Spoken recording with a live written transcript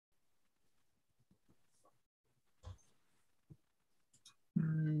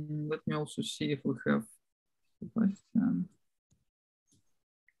Let me also see if we have a question.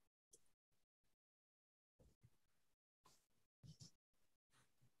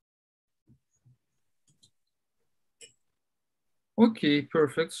 Okay,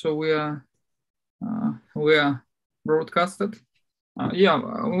 perfect. So we are broadcasted. Yeah,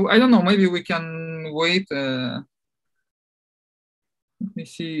 I don't know. Maybe we can wait. Let me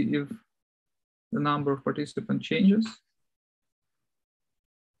see if the number of participants changes.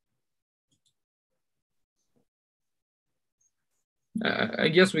 I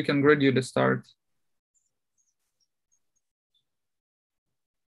guess we can gradually start.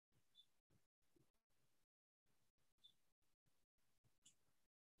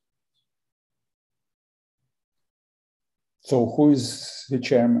 So who is the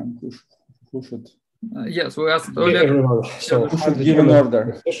chairman? Who should? Yes, we asked earlier. Everyone. So who should give an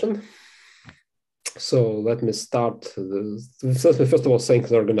order? So let me start. First of all, thank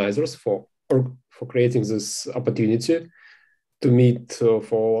the organizers for creating this opportunity to meet for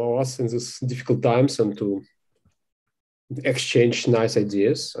all of us in these difficult times and to exchange nice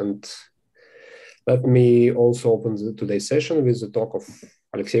ideas. And let me also open today's session with the talk of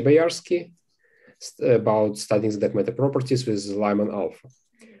Alexey Boyarsky about studying the dark matter properties with Lyman alpha.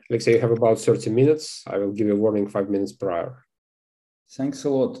 Alexey, you have about 30 minutes. I will give you a warning 5 minutes prior. Thanks a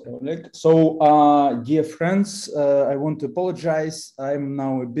lot, Oleg. So, dear friends, I want to apologize. I'm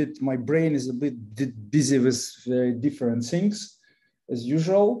now my brain is a bit busy with very different things as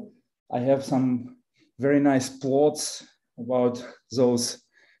usual. I have some very nice plots about those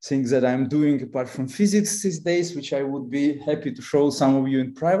things that I'm doing apart from physics these days, which I would be happy to show some of you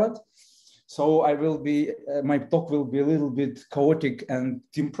in private. So I will be, my talk will be a little bit chaotic and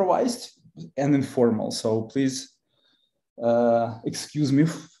improvised and informal. So please excuse me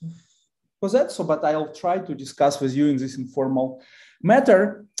for that. So, but I'll try to discuss with you in this informal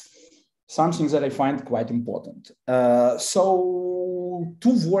matter something that I find quite important. So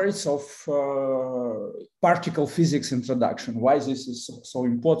 2 words of particle physics introduction. Why this is so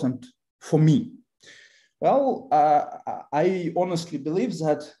important for me? Well, I honestly believe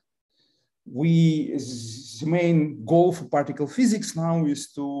that the main goal for particle physics now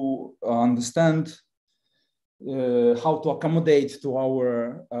is to understand how to accommodate to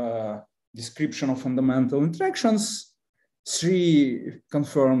our description of fundamental interactions 3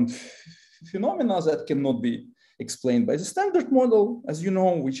 confirmed phenomena that cannot be explained by the standard model, as you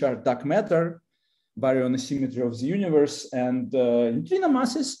know, which are dark matter, baryon asymmetry of the universe, and neutrino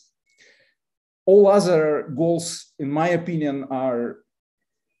masses. All other goals, in my opinion, are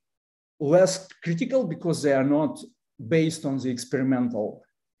less critical because they are not based on the experimental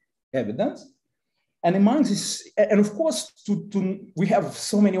evidence. And among this, and of course, we have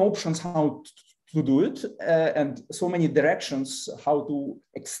so many options how to do it, and so many directions how to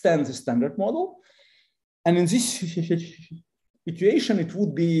extend the standard model. And in this situation, it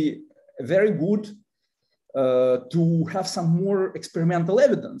would be very good to have some more experimental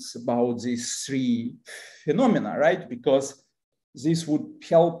evidence about these 3 phenomena, right? Because this would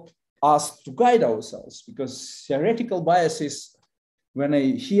help us to guide ourselves, because theoretical biases, when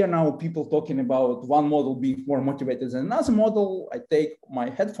I hear now people talking about one model being more motivated than another model, I take my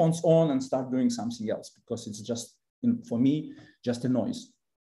headphones on and start doing something else, because it's just, for me, just a noise.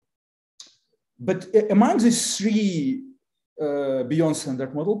 But among these 3 beyond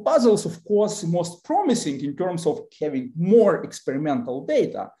standard model puzzles, of course, the most promising in terms of having more experimental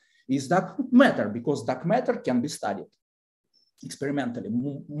data is dark matter, because dark matter can be studied experimentally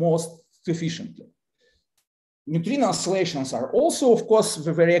most efficiently. Neutrino oscillations are also, of course,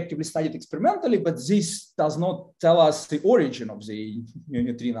 very actively studied experimentally, but this does not tell us the origin of the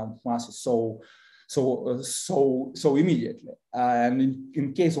neutrino masses so immediately. And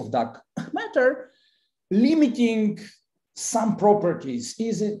in case of dark matter, limiting some properties,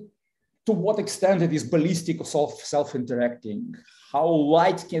 is it to what extent it is ballistic or self-interacting? How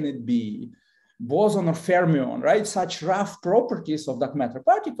light can it be? Boson or fermion, right? Such rough properties of dark matter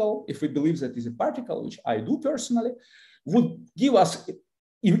particle, if we believe that is a particle, which I do personally, would give us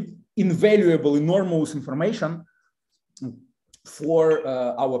invaluable, enormous information for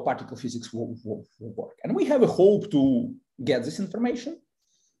our particle physics work. And we have a hope to get this information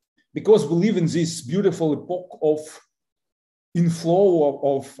because we live in this beautiful epoch of inflow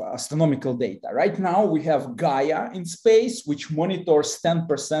of astronomical data. Right now, we have Gaia in space, which monitors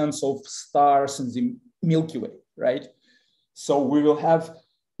 10% of stars in the Milky Way, right? So we will have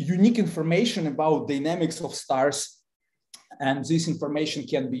unique information about dynamics of stars, and this information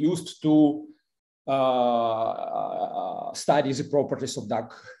can be used to study the properties of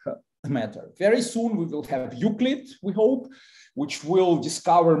dark matter. Very soon we will have Euclid, we hope, which will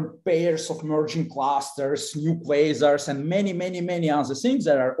discover pairs of merging clusters, new quasars, and many, many, many other things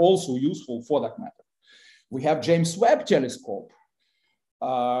that are also useful for dark matter. We have James Webb Telescope.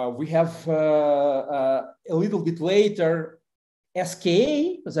 We have a little bit later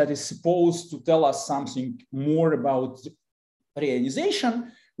SKA that is supposed to tell us something more about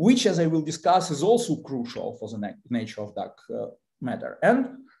reionization, which, as I will discuss, is also crucial for the nature of dark matter.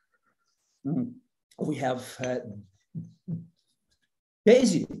 And we have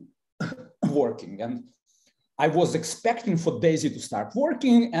DAISY working. And I was expecting for DAISY to start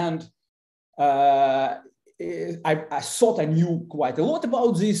working, and I thought I knew quite a lot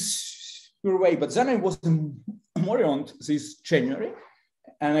about this survey, but then I was in Morient this January,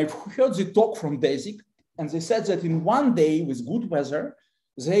 and I heard the talk from DAISY, and they said that in one day with good weather,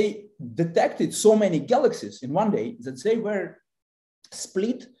 they detected so many galaxies in one day that they were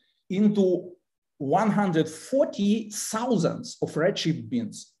split into 140,000 of redshift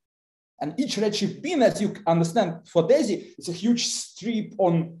bins. And each redshift bin, as you understand, for DAISY, it's a huge strip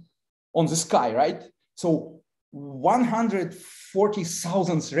on the sky, right? So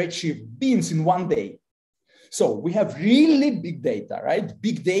 140,000 redshift bins in one day. So we have really big data, right?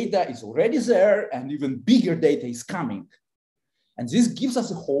 Big data is already there, and even bigger data is coming. And this gives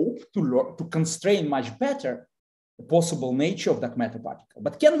us a hope to constrain much better the possible nature of dark matter particle.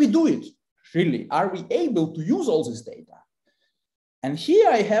 But can we do it? Really, are we able to use all this data? And here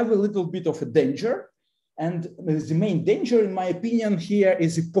I have a little bit of a danger. And the main danger, in my opinion, here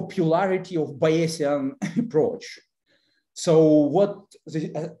is the popularity of Bayesian approach. So what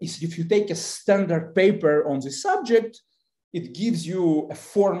is, if you take a standard paper on the subject, it gives you a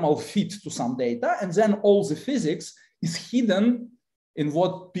formal fit to some data, and then all the physics is hidden in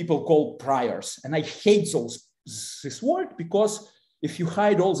what people call priors. And I hate this word, because if you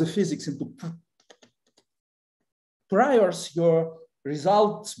hide all the physics into priors, your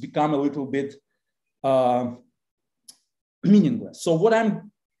results become a little bit meaningless. So what I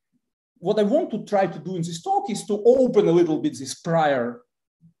want to try to do in this talk is to open a little bit this prior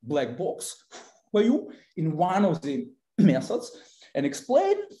black box for you in one of the methods and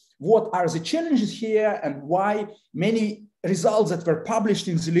explain what are the challenges here and why many results that were published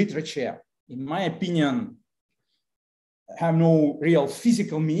in the literature, in my opinion, have no real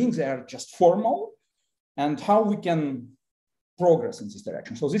physical meaning. They are just formal, and how we can progress in this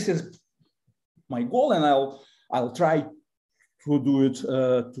direction. So this is my goal, and I'll try to do it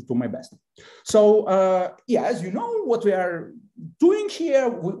to my best. So yeah, as you know, what we are doing here,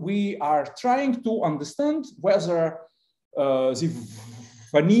 we are trying to understand whether the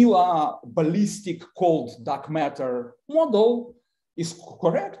vanilla ballistic cold dark matter model is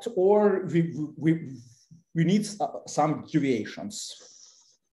correct, or we need some deviations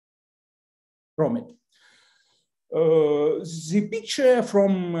from it. The picture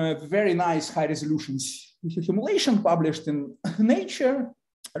from a very nice high resolution simulation published in Nature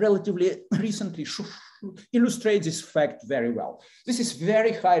relatively recently illustrates this fact very well. This is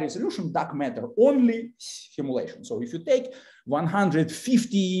very high resolution dark matter only simulation. So if you take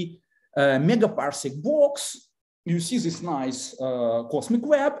 150 megaparsec box, you see this nice cosmic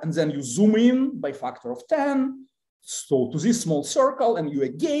web, and then you zoom in by factor of 10. So to this small circle, and you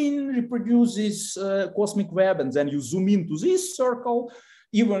again reproduce this cosmic web, and then you zoom into this circle,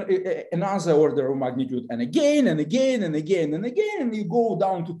 even another order of magnitude, and again, and again, and again, and again, and you go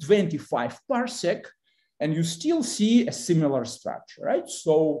down to 25 parsec, and you still see a similar structure, right?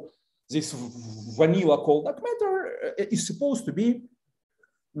 So this vanilla cold dark matter is supposed to be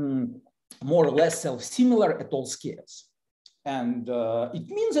more or less self-similar at all scales. And it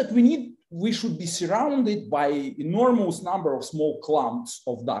means that we should be surrounded by enormous number of small clumps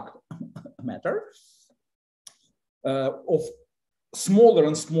of dark matter of smaller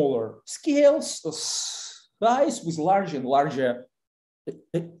and smaller scales, size with larger and larger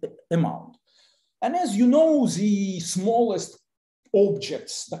amount. And as you know, the smallest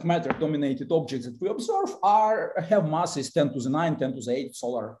objects, dark matter dominated objects that we observe have masses 10 to the 9, 10 to the 8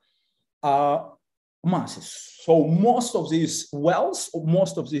 solar masses. So most of these wells, or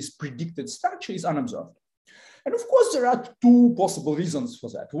most of this predicted structure is unobserved. And of course, there are two possible reasons for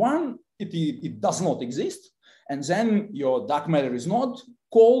that. One, it does not exist. And then your dark matter is not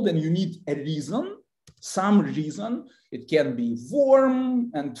cold, and you need a reason, some reason. It can be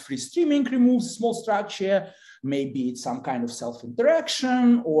warm and free streaming removes small structure. Maybe it's some kind of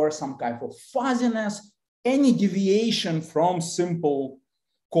self-interaction or some kind of fuzziness. Any deviation from simple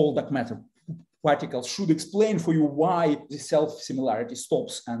cold dark matter particles should explain for you why the self-similarity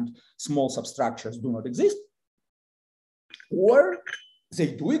stops and small substructures do not exist. Or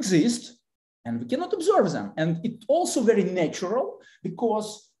they do exist and we cannot observe them. And it's also very natural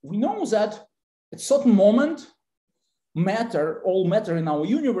because we know that at a certain moment, all matter in our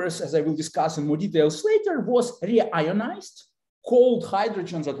universe, as I will discuss in more details later, was reionized. Cold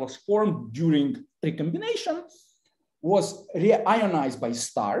hydrogen that was formed during recombination was reionized by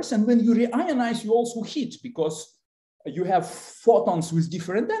stars. And when you reionize, you also heat because you have photons with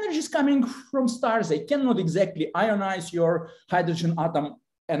different energies coming from stars. They cannot exactly ionize your hydrogen atom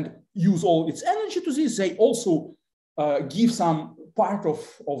and use all its energy to this. They also give some part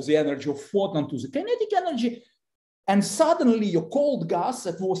of the energy of photon to the kinetic energy. And suddenly your cold gas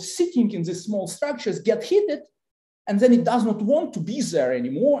that was sitting in these small structures get heated, and then it does not want to be there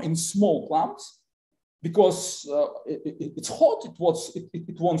anymore in small clumps because it's hot, it wants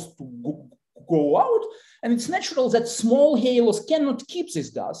to go out, and it's natural that small halos cannot keep this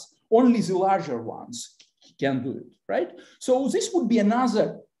gas, only the larger ones can do it, right? So this would be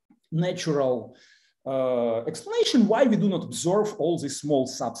another natural explanation why we do not observe all this small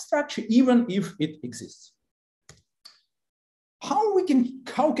substructure, even if it exists.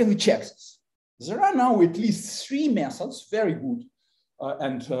 How can we check this? There are now at least 3 methods, very good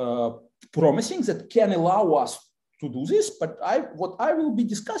and promising, that can allow us to do this. But what I will be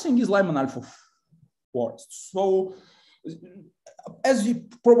discussing is Lyman alpha forests. So, as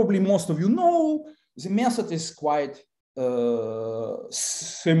probably most of you know, the method is quite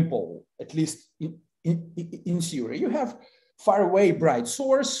simple, at least in theory. You have far away bright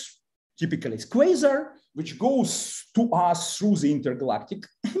source, typically it's quasar, which goes to us through the intergalactic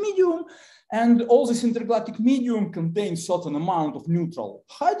medium. And all this intergalactic medium contains certain amount of neutral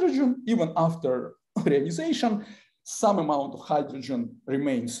hydrogen. Even after ionization, some amount of hydrogen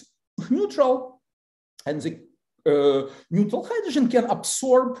remains neutral. And the neutral hydrogen can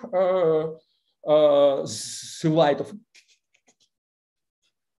absorb the light of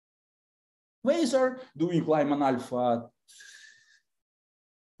quasar doing Lyman alpha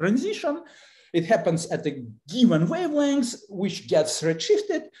transition. It happens at a given wavelength, which gets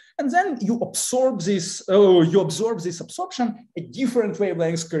redshifted, and then you absorb this absorption at different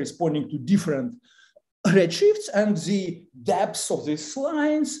wavelengths corresponding to different redshifts, and the depth of these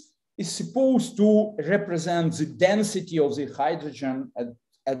lines is supposed to represent the density of the hydrogen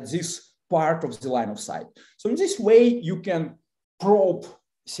at this part of the line of sight. So in this way, you can probe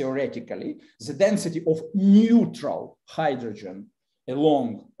theoretically the density of neutral hydrogen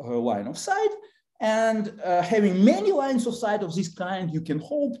along a line of sight, and having many lines of sight of this kind, you can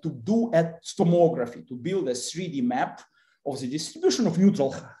hope to do a tomography, to build a 3D map of the distribution of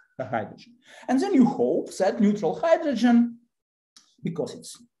neutral hydrogen. And then you hope that neutral hydrogen, because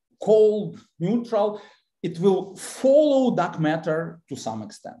it's cold, neutral, it will follow dark matter to some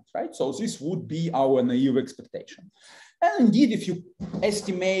extent, right? So this would be our naive expectation. And indeed, if you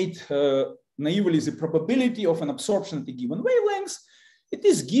estimate naively the probability of an absorption at a given wavelength, it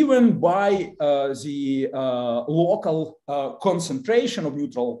is given by the local concentration of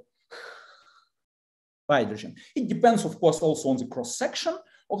neutral hydrogen. It depends, of course, also on the cross-section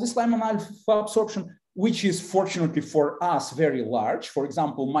of this Lyman alpha absorption, which is fortunately for us very large, for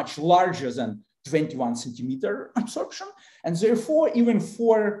example, much larger than 21 centimeter absorption. And therefore, even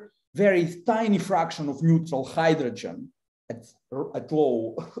for very tiny fraction of neutral hydrogen at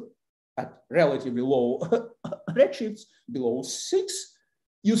relatively low redshifts, below 6,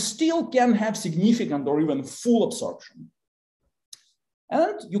 you still can have significant or even full absorption.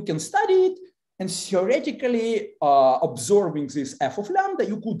 And you can study it, and theoretically, observing this f of lambda,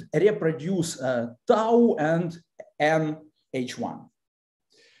 you could reproduce tau and NH1.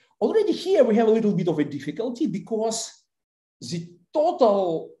 Already here, we have a little bit of a difficulty because the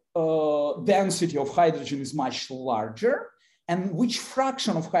total density of hydrogen is much larger, and which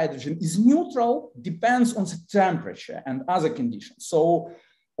fraction of hydrogen is neutral depends on the temperature and other conditions. So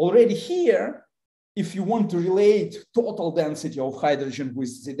already here, if you want to relate total density of hydrogen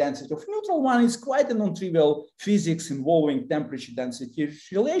with the density of neutral one, it's quite a non-trivial physics involving temperature density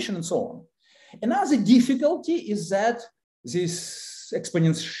relation and so on. Another difficulty is that these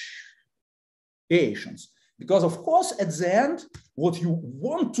exponentiations, because of course, at the end, what you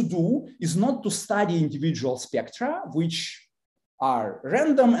want to do is not to study individual spectra, which are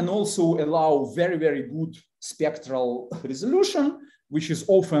random and also allow very, very good spectral resolution, which is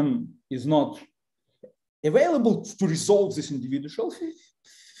often not available to resolve these individual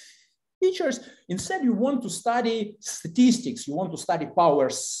features. Instead, you want to study statistics. You want to study power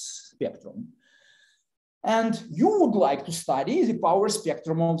spectrum. And you would like to study the power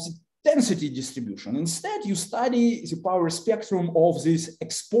spectrum of the density distribution. Instead, you study the power spectrum of this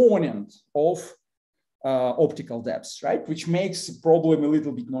exponent of optical depths, right? Which makes the problem a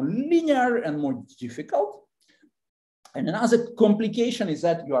little bit more linear and more difficult. And another complication is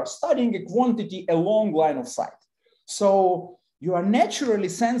that you are studying a quantity along line of sight. So you are naturally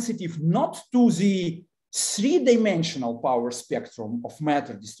sensitive not to the three-dimensional power spectrum of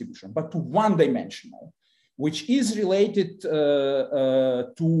matter distribution, but to one-dimensional, which is related to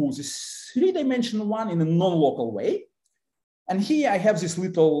the three-dimensional one in a non-local way. And here I have this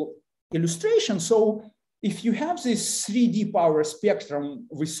little illustration. So if you have this 3D power spectrum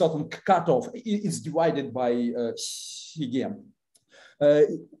with certain cutoff, it's divided by CDM,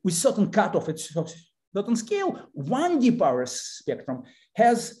 with certain cutoff at certain scale, 1D power spectrum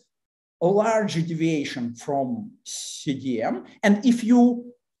has a larger deviation from CDM. And if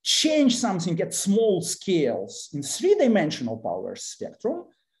you change something at small scales in three-dimensional power spectrum,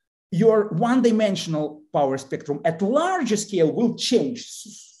 your one-dimensional power spectrum at larger scale will change.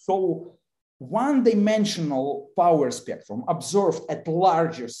 So one-dimensional power spectrum observed at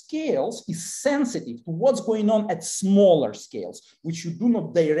larger scales is sensitive to what's going on at smaller scales, which you do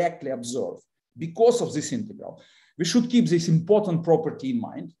not directly observe because of this integral. We should keep this important property in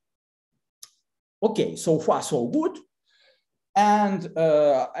mind. Okay, so far so good. And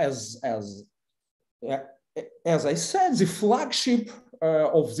as I said, the flagship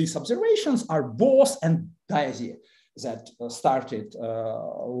of these observations are Bose and Daisy that started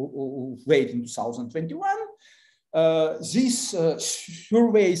late in 2021. These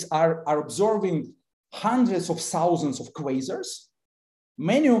surveys are observing hundreds of thousands of quasars.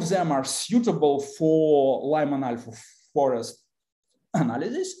 Many of them are suitable for Lyman alpha forest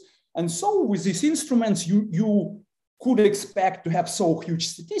analysis. And so with these instruments, you could expect to have so huge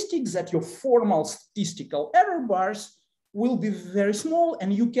statistics that your formal statistical error bars will be very small,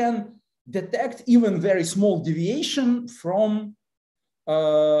 and you can detect even very small deviation from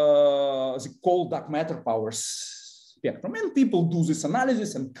the cold dark matter power spectrum. And people do this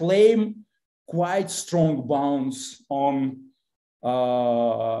analysis and claim quite strong bounds on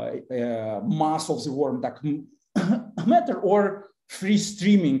mass of the warm dark matter or free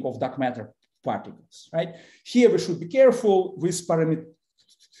streaming of dark matter particles, right? Here we should be careful with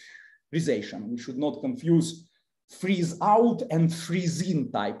parameterization. We should not confuse freeze out and freeze in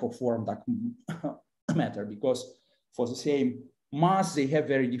type of warm dark matter, because for the same mass, they have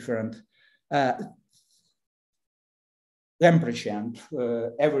very different temperature and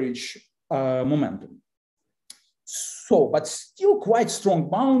average momentum. So, but still quite strong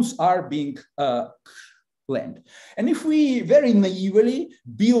bounds are being planned. And if we very naively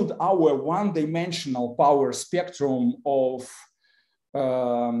build our one-dimensional power spectrum of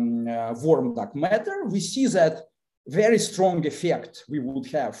warm dark matter, we see that very strong effect we would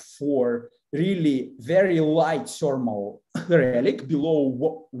have for really very light thermal relic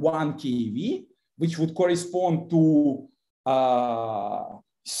below 1 keV, which would correspond to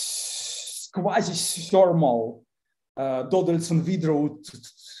quasi-thermal Dodelsson-Widrow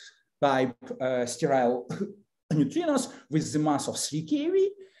type sterile neutrinos with the mass of 3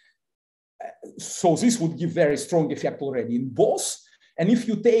 keV. So this would give very strong effect already in Bose. And if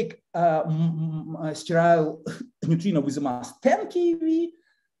you take sterile neutrino with a mass 10 keV,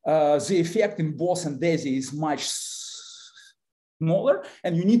 the effect in Bose and Daisy is much smaller,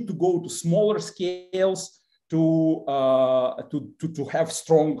 and you need to go to smaller scales to have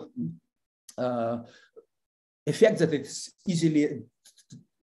strong effect that it's easily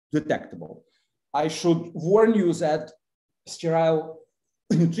detectable. I should warn you that sterile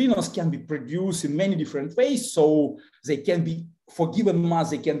neutrinos can be produced in many different ways, so they can be, for given mass,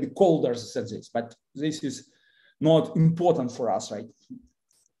 they can be colder than this, but this is not important for us right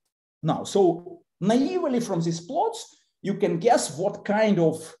now. So naively from these plots, you can guess what kind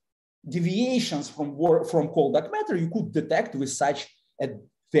of deviations from cold dark matter you could detect with such a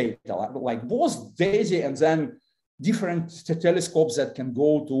data, like Bose, Daisy, and then different telescopes that can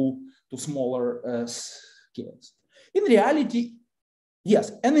go to smaller scales. In reality,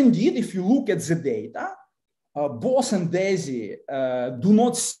 yes, and indeed, if you look at the data, Bose and Daisy do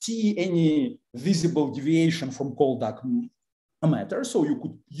not see any visible deviation from cold dark matter, so you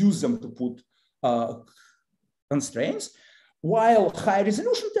could use them to put constraints, while high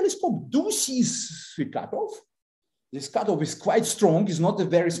resolution telescope do see the cutoff. This cutoff is quite strong. It's not a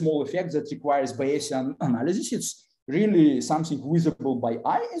very small effect that requires Bayesian analysis. It's really something visible by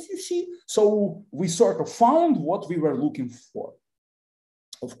eye, as you see. So we sort of found what we were looking for.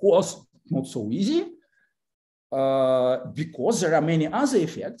 Of course, not so easy, because there are many other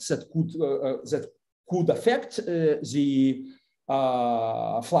effects that could affect the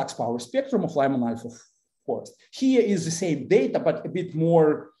flux power spectrum of Lyman alpha forest. Here is the same data, but a bit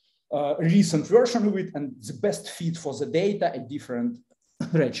more recent version of it and the best fit for the data at different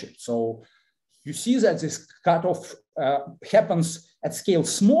redshift. So you see that this cutoff happens at scale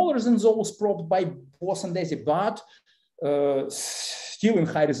smaller than those probed by Bose and Daisy, but still in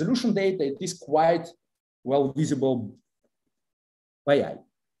high resolution data, it is quite well visible by eye.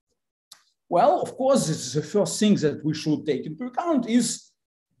 Well, of course, this is the first thing that we should take into account is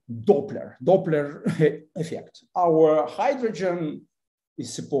Doppler effect. Our hydrogen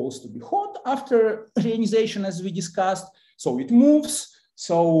is supposed to be hot after ionization, as we discussed, so it moves.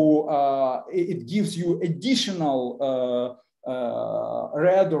 So it gives you additional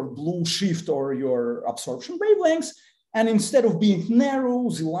red or blue shift or your absorption wavelengths. And instead of being narrow,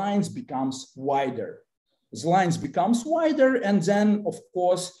 the lines becomes wider. The lines becomes wider, and then, of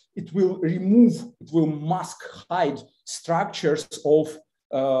course, it will mask, hide structures of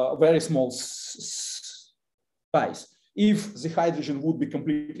very small size. If the hydrogen would be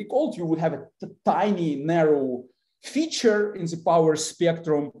completely cold, you would have a tiny, narrow feature in the power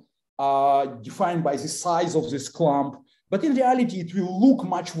spectrum defined by the size of this clump. But in reality, it will look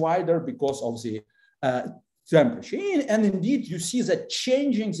much wider because of the temperature. And indeed, you see that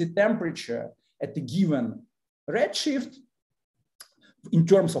changing the temperature at a given redshift in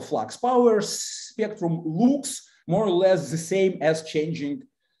terms of flux power spectrum looks more or less the same as changing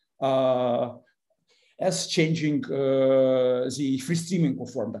the free streaming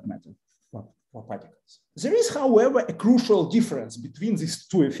of warm dark matter for particles. There is, however, a crucial difference between these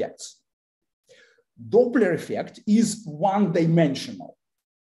two effects. Doppler effect is one-dimensional.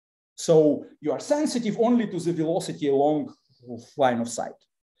 So you are sensitive only to the velocity along line of sight.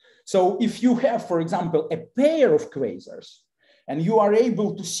 So if you have, for example, a pair of quasars, and you are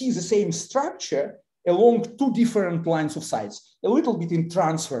able to see the same structure along two different lines of sight, a little bit in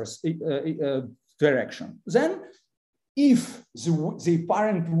transverse direction, then if the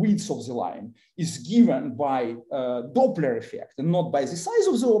apparent width of the line is given by Doppler effect and not by the size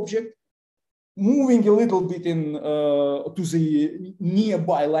of the object, moving a little bit to the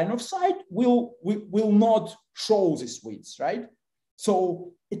nearby line of sight will not show this width, right?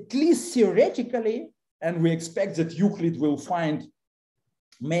 So at least theoretically, and we expect that Euclid will find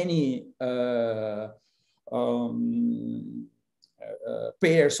many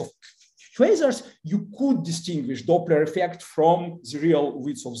pairs of quasars, you could distinguish Doppler effect from the real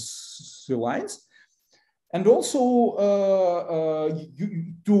width of the lines. And also,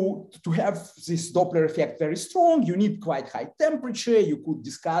 to have this Doppler effect very strong, you need quite high temperature. You could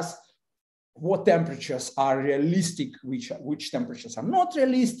discuss what temperatures are realistic, which temperatures are not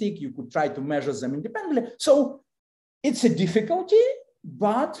realistic. You could try to measure them independently. So it's a difficulty,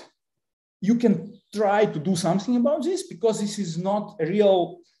 but you can try to do something about this because this is not a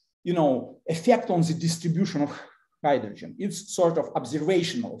real, effect on the distribution of hydrogen. It's sort of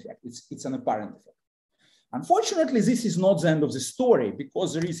observational effect. It's an apparent effect. Unfortunately, this is not the end of the story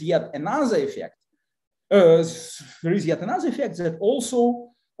because there is yet another effect. That also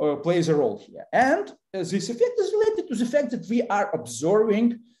plays a role here. And this effect is related to the fact that we are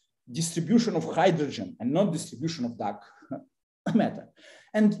observing distribution of hydrogen and not distribution of dark matter.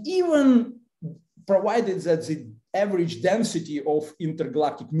 And even provided that the average density of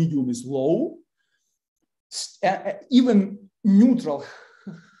intergalactic medium is low, even neutral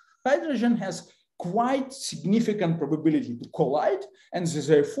hydrogen has quite significant probability to collide, and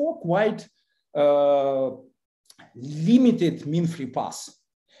therefore quite limited mean-free path.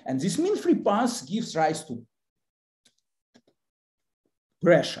 And this mean-free path gives rise to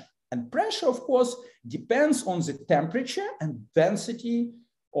pressure. And pressure, of course, depends on the temperature and density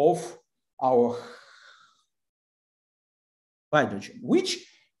of our hydrogen, which,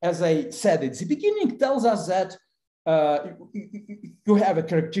 as I said at the beginning, tells us that you have a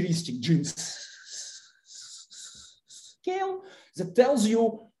characteristic gene scale that tells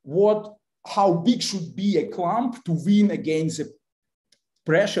you how big should be a clump to win against the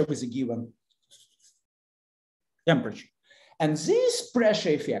pressure with a given temperature. And this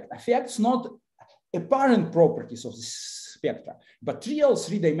pressure effect affects not apparent properties of the spectra, but real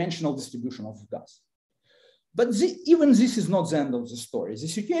three-dimensional distribution of gas. But even this is not the end of the story. The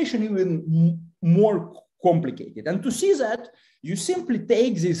situation is even more complicated. And to see that, you simply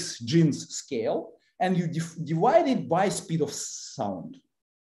take this Jeans scale and you divide it by speed of sound.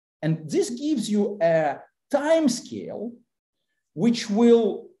 And this gives you a time scale which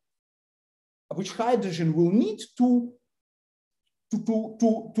hydrogen will need to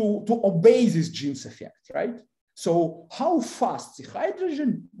obey this Jeans effect, right? So how fast the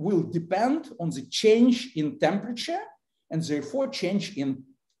hydrogen will depend on the change in temperature and therefore change in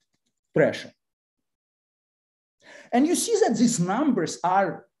pressure. And you see that these numbers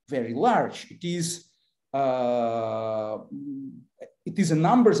are very large. It is a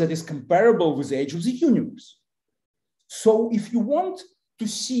number that is comparable with the age of the universe. So if you want to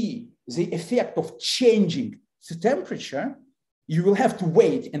see the effect of changing the temperature, you will have to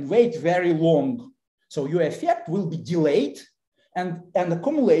wait and wait very long. So your effect will be delayed and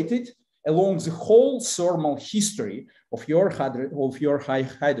accumulated along the whole thermal history of your high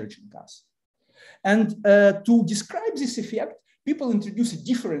hydrogen gas. And to describe this effect, people introduce a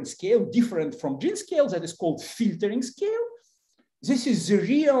different scale, different from Gene scale, that is called filtering scale. This is the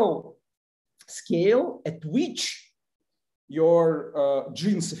real scale at which your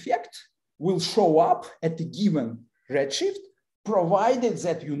Gene's effect will show up at a given redshift, provided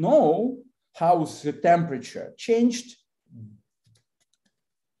that you know how the temperature changed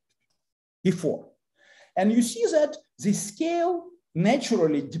before. And you see that the scale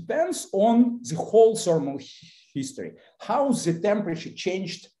naturally depends on the whole thermal history, how the temperature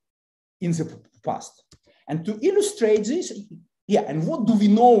changed in the past. And to illustrate this, and what do we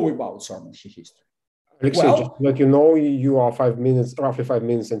know about thermal history? Alexey, just to let you know, you are roughly 5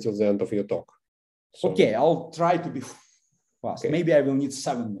 minutes until the end of your talk. So. Okay, I'll try to be fast. Okay. Maybe I will need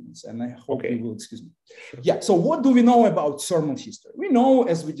 7 minutes, and I hope you will excuse me. Sure. Yeah, so what do we know about thermal history? We know,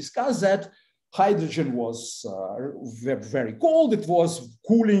 as we discussed, that hydrogen was very cold. It was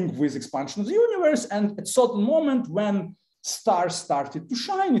cooling with expansion of the universe. And at a certain moment, when stars started to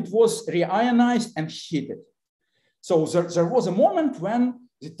shine, it was reionized and heated. So there was a moment when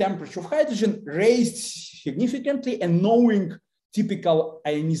the temperature of hydrogen raised significantly, and knowing typical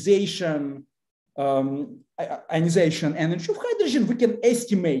ionization energy of hydrogen, we can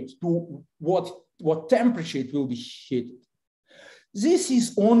estimate to what temperature it will be heated. This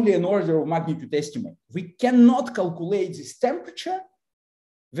is only an order of magnitude estimate. We cannot calculate this temperature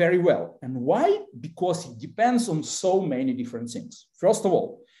very well. And why? Because it depends on so many different things. First of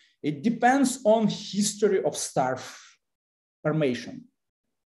all, it depends on history of star formation.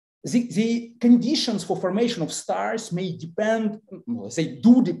 The conditions for formation of stars may depend, they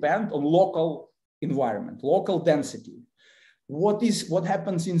do depend on local environment, local density. What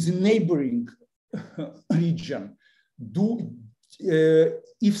happens in the neighboring region?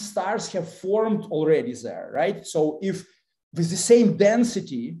 If stars have formed already there, right? So if with the same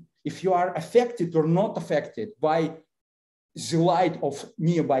density, if you are affected or not affected by the light of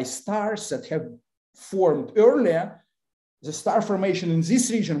nearby stars that have formed earlier, the star formation in this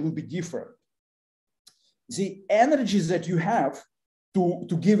region will be different. The energies that you have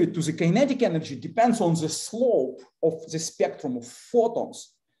to give it to the kinetic energy depends on the slope of the spectrum of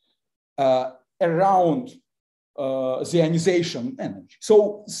photons around the ionization energy.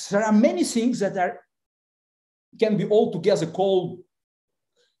 So there are many things that can be altogether called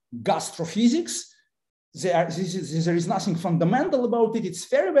gastrophysics. There is nothing fundamental about it. It's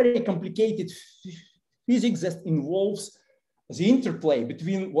very, very complicated physics that involves the interplay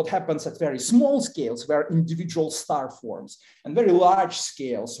between what happens at very small scales where individual star forms and very large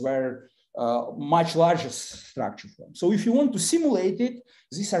scales where much larger structure forms. So if you want to simulate it,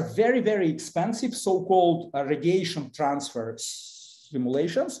 these are very, very expensive so-called radiation transfer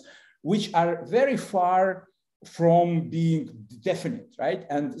simulations, which are very far from being definite, right?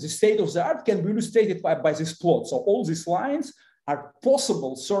 And the state of the art can be illustrated by this plot. So all these lines are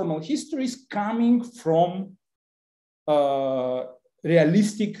possible thermal histories coming from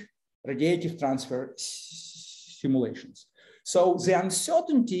realistic radiative transfer simulations. So the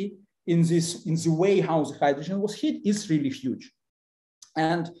uncertainty in the way how the hydrogen was hit is really huge.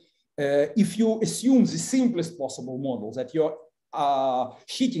 And if you assume the simplest possible model that your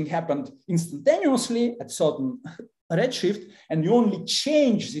heating happened instantaneously at certain redshift, and you only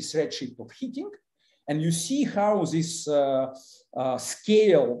change this redshift of heating, and you see how this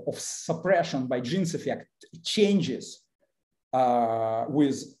scale of suppression by Gene's effect changes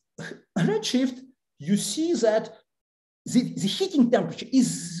with redshift, you see that the heating temperature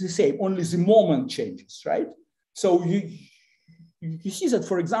is the same, only the moment changes, right? So you see that,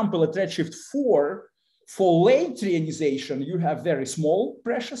 for example, at redshift 4, for late reionization, you have very small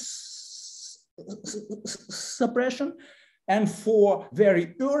pressure suppression. And for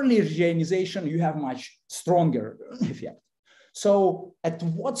very early reionization, you have much stronger effect. So at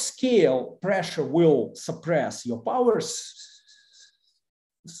what scale pressure will suppress your power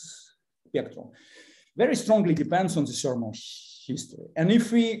spectrum very strongly depends on the thermal history. And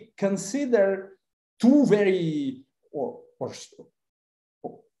if we consider two very, or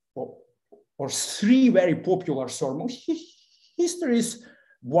three very popular thermal histories,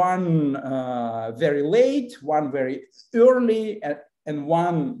 one very late, one very early, and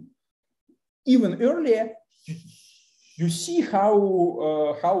one even earlier, you see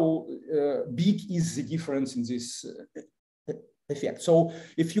how big is the difference in this effect. So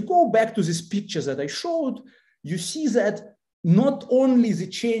if you go back to this picture that I showed, you see that not only the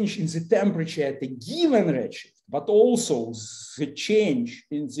change in the temperature at a given redshift, but also the change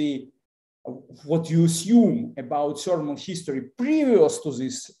in the what you assume about thermal history previous to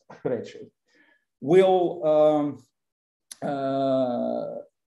this redshift will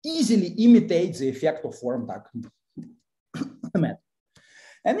easily imitate the effect of warm dark matter.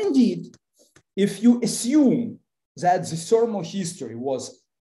 And indeed, if you assume that the thermal history was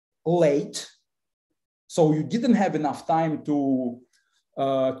late, so you didn't have enough time to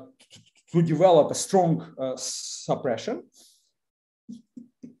develop a strong suppression,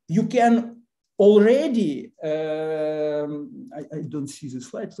 you can already, I don't see the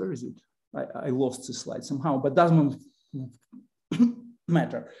slide, where is it? I lost the slide somehow, but doesn't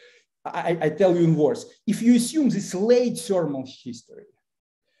matter. I tell you in words, if you assume this late thermal history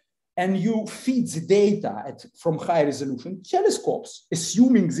and you feed the data from high resolution telescopes,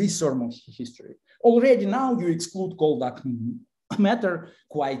 assuming this thermal history, already now you exclude cold dark matter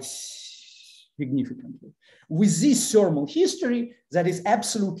quite significantly. With this thermal history that is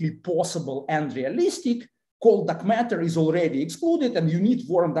absolutely possible and realistic, cold dark matter is already excluded and you need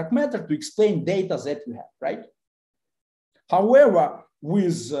warm dark matter to explain data that you have, right? However,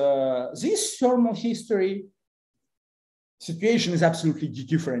 with this thermal history, situation is absolutely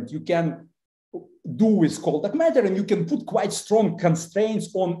different. You can do with cold dark matter and you can put quite strong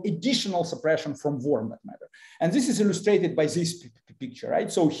constraints on additional suppression from warm dark matter. And this is illustrated by this picture,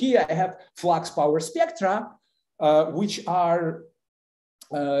 right? So here I have flux power spectra, which are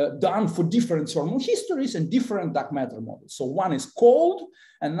done for different thermal histories and different dark matter models. So one is cold,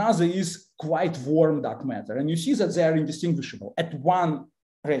 another is quite warm dark matter. And you see that they are indistinguishable at one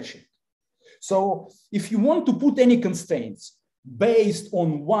redshift. So if you want to put any constraints based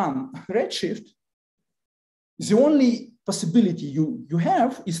on one redshift, the only possibility you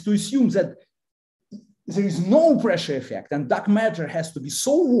have is to assume that there is no pressure effect and dark matter has to be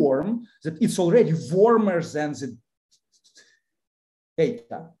so warm that it's already warmer than the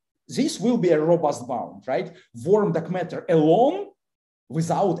data. This will be a robust bound, right? Warm dark matter alone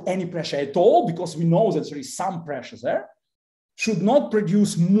without any pressure at all, because we know that there is some pressure there, should not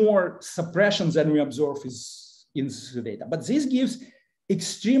produce more suppression than we observe in the data. But this gives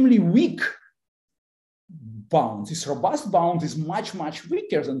extremely weak bounds. This robust bound is much, much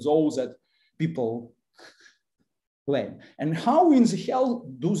weaker than those that people claim. And how in the hell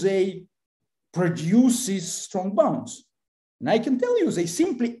do they produce these strong bounds? And I can tell you, they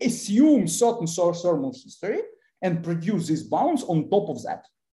simply assume certain thermal history and produce these bounds on top of that,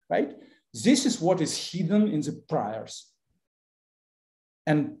 right? This is what is hidden in the priors.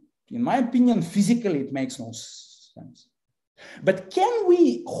 And in my opinion, physically, it makes no sense. But can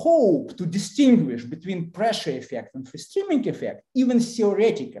we hope to distinguish between pressure effect and free streaming effect, even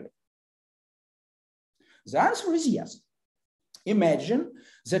theoretically? The answer is yes. Imagine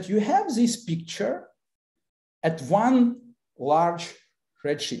that you have this picture at one large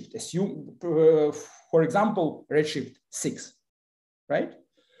redshift, assume, for example, redshift 6, right?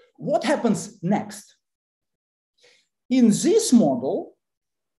 What happens next? In this model,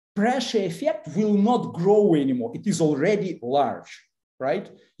 pressure effect will not grow anymore. It is already large, right?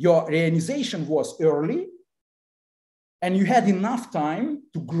 Your ionization was early and you had enough time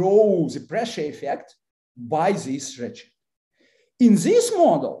to grow the pressure effect by this redshift. In this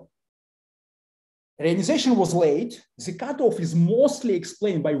model, ionization was late. The cutoff is mostly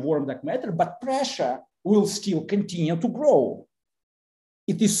explained by warm dark matter, but pressure will still continue to grow.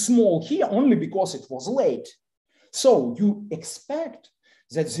 It is small here only because it was late. So you expect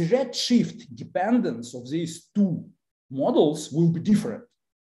that the redshift dependence of these two models will be different.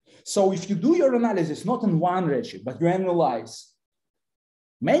 So if you do your analysis not in one redshift, but you analyze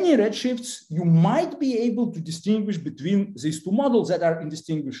many redshifts, you might be able to distinguish between these two models that are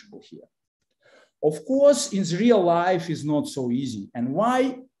indistinguishable here. Of course, in the real life is not so easy. And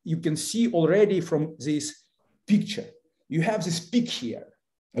why? You can see already from this picture. You have this peak here.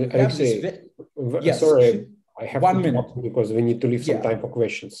 Alexey, yes. Sorry, I have 1 to minute interrupt because we need to leave some time for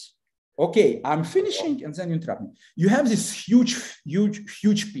questions. Okay, I'm finishing and then you interrupt me. You have this huge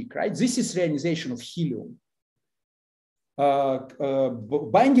peak, right? This is ionization of helium.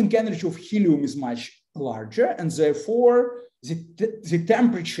 Binding energy of helium is much larger, and therefore the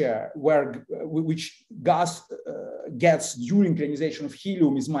temperature which gas gets during ionization of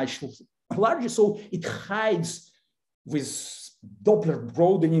helium is much larger. So it hides with Doppler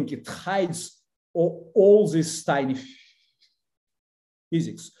broadening, it hides all this tiny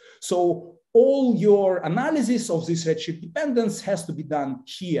physics. So all your analysis of this redshift dependence has to be done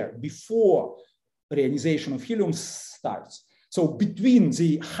here before reionization of helium starts. So between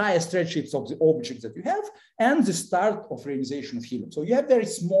the highest redshifts of the objects that you have and the start of reionization of helium. So you have very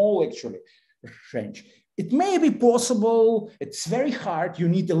small, actually, range. It may be possible, it's very hard. You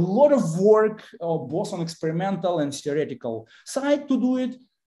need a lot of work, both on experimental and theoretical side to do it.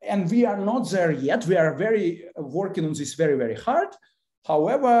 And we are not there yet. We are working on this very, very hard.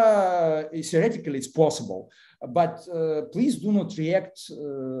 However, theoretically, it's possible. But please do not react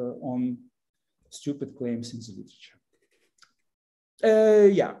on stupid claims in the literature.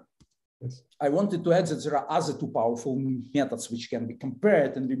 Yeah, yes. I wanted to add that there are other two powerful methods which can be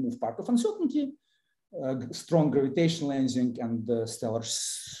compared and remove part of uncertainty, strong gravitational lensing and stellar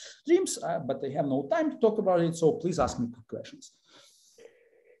streams, but I have no time to talk about it, so please ask me questions.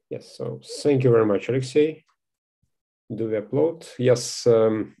 Yes, so thank you very much, Alexey. Do we upload? Yes,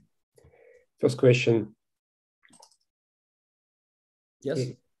 first question. Yes.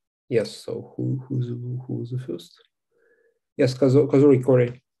 Yes, so who's the first? Yes, Kazunori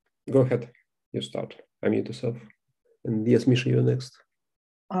Kohri, go ahead. You start. Unmute yourself. And yes, Misha, you're next.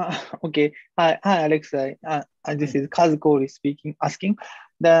 Okay. Hi, Alexey. This is Kazunori speaking, asking.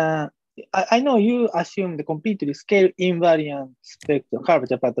 I know you assume the completely scale invariant spectral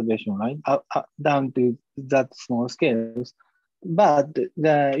curvature perturbation, right? Down to that small scales. But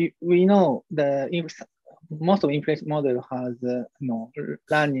we know most of influence model has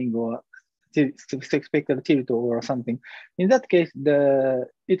running or spectral tilt or something. In that case,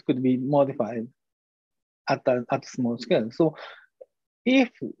 it could be modified at small scale. So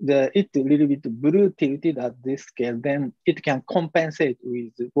if it's a little bit blue tilted at this scale, then it can compensate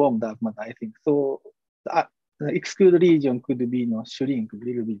with warm dark matter, I think. So the exclude region could be shrink a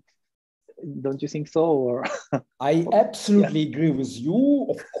little bit. Don't you think so? Or I absolutely agree with you.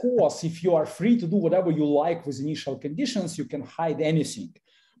 Of course, if you are free to do whatever you like with initial conditions, you can hide anything.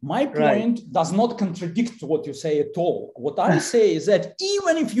 My point does not contradict what you say at all. What I say is that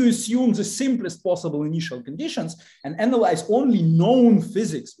even if you assume the simplest possible initial conditions and analyze only known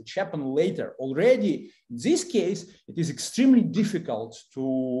physics, which happen later, already in this case, it is extremely difficult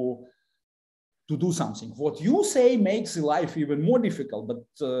to do something. What you say makes life even more difficult, but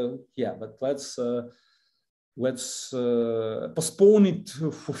yeah, but let's postpone it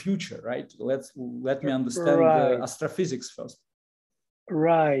for future, right? Let me understand astrophysics first.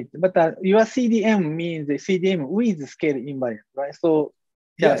 Right, but your CDM means the CDM with scale invariant, right? So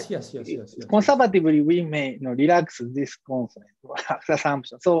yes. Conservatively, we may relax this constraint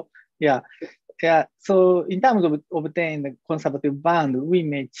assumption. So yeah. So in terms of obtaining the conservative band,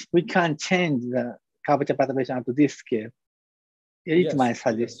 we can change the curvature perturbation up to this scale. It's my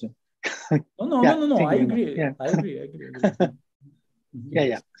suggestion. No. I agree. Yeah. I agree.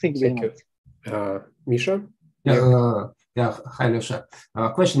 Yeah. Thank you very much. Misha? Yeah, hi, Lucia.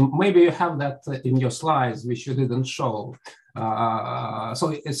 Question, maybe you have that in your slides, which you didn't show. So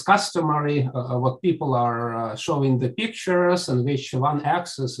it's customary what people are showing the pictures, and which one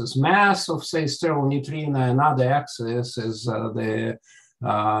axis is mass of, say, sterile neutrino, another axis is the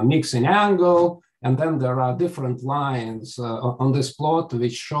mixing angle, and then there are different lines on this plot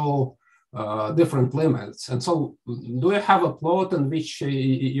which show different limits. And so do you have a plot in which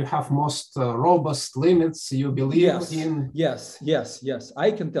you have most robust limits you believe in? Yes.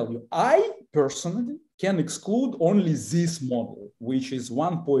 I can tell you. I personally can exclude only this model, which is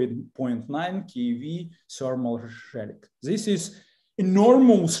 1.9 keV thermal relic. This is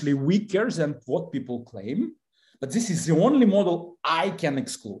enormously weaker than what people claim, but this is the only model I can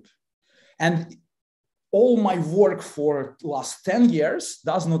exclude. And all my work for the last 10 years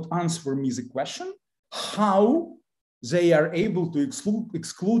does not answer me the question how they are able to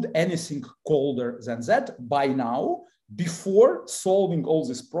exclude anything colder than that by now, before solving all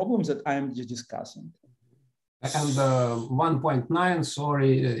these problems that I am discussing. And 1.9,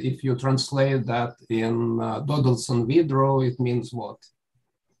 sorry, if you translate that in Dodelson-Widrow, it means what?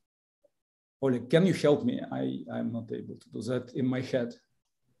 Oleg, can you help me? I'm not able to do that in my head.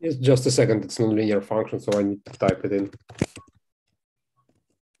 It's just a second, it's nonlinear function, so I need to type it in.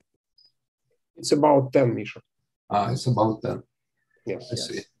 It's about 10, Misha. It's about 10. Yes. I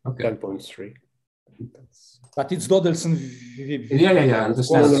see. Okay. 10.3. But it's Dodelson. Yeah, I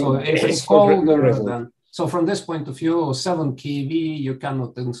understand. So if it's colder, then... So from this point of view, 7 keV, you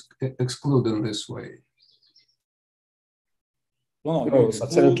cannot exclude in this way. No,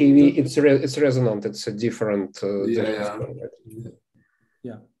 7 keV, it's resonant. It's a different...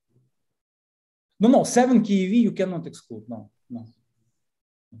 Yeah. No, 7 keV you cannot exclude. No.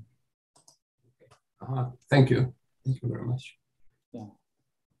 Thank you very much. Yeah.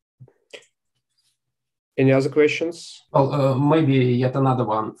 Any other questions? Well, maybe yet another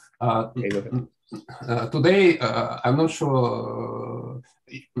one. Today, I'm not sure.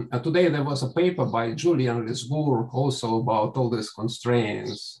 Today there was a paper by Julian Lisbour also about all these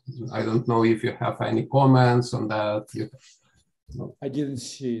constraints. I don't know if you have any comments on that. No. I didn't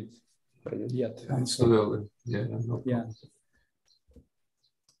see it yet. It's too early. Yeah. No yeah.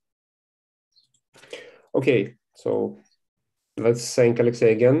 Okay, so let's thank Alexey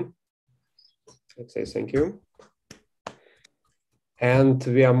again. Alexey, thank you. And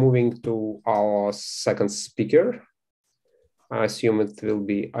we are moving to our second speaker. I assume it will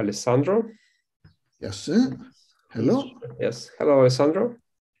be Alessandro. Yes, sir. Hello. Yes, hello, Alessandro.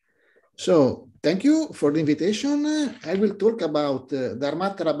 So, thank you for the invitation. I will talk about dark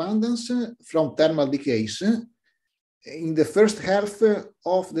matter abundance from thermal decays. In the first half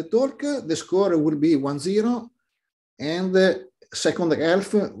of the talk, the score will be 1-0, and the second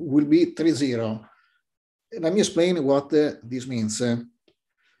half will be 3-0. Let me explain what this means.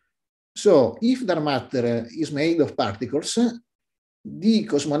 So, if dark matter is made of particles, the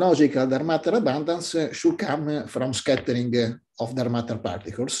cosmological dark matter abundance should come from scattering of dark matter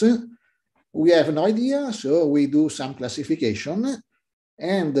particles. We have no idea, so we do some classification.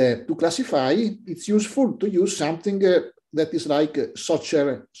 And to classify, it's useful to use something that is like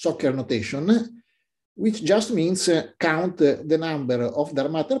soccer notation, which just means count the number of dark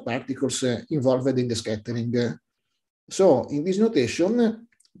matter particles involved in the scattering. So in this notation,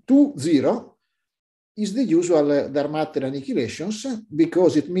 2-0 is the usual dark matter annihilations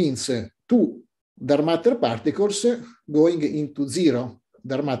because it means 2 dark matter particles going into 0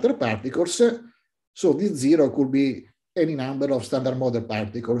 dark matter particles. So this 0 could be any number of standard model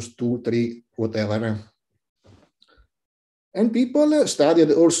particles, 2, 3, whatever. And people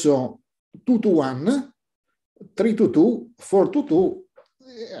studied also 2-1, 3-2, 4-2.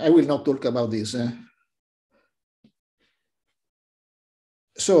 I will not talk about this.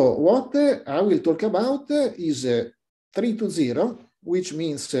 So what I will talk about is 3-0, which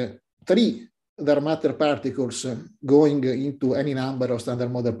means 3 dark matter particles going into any number of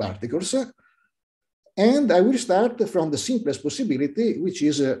standard model particles. And I will start from the simplest possibility, which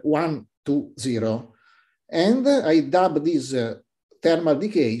is 1-0. And I dub this thermal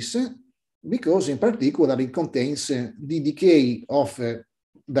decays because in particular it contains the decay of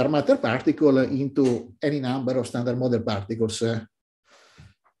dark matter particle into any number of standard model particles.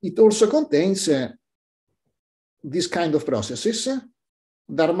 It also contains this kind of processes.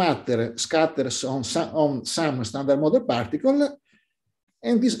 Dark matter scatters on some standard model particle,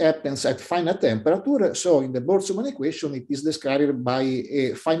 and this happens at finite temperature. So in the Boltzmann equation, it is described by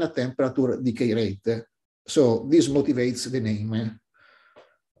a finite temperature decay rate. So this motivates the name.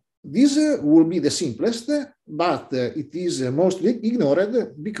 This will be the simplest, but it is mostly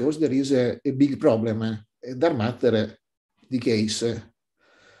ignored because there is a big problem. Dark matter decays.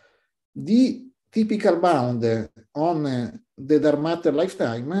 The typical bound on the dark matter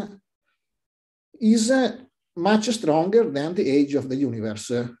lifetime is much stronger than the age of the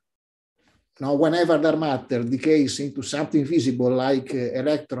universe. Now, whenever dark matter decays into something visible like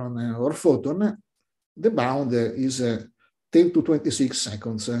electron or photon, the bound is 10 to 26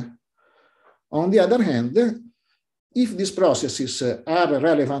 seconds. On the other hand, if these processes are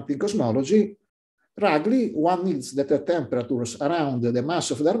relevant in cosmology, roughly one needs that at temperatures around the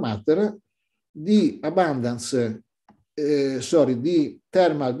mass of dark matter, the abundance, the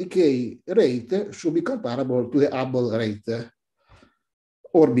thermal decay rate should be comparable to the Hubble rate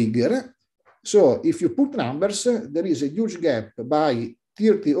or bigger. So if you put numbers, there is a huge gap by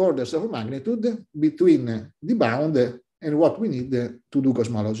 30 orders of magnitude between the bound and what we need to do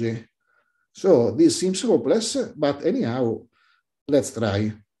cosmology. So this seems hopeless, but anyhow, let's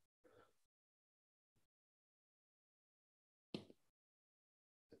try.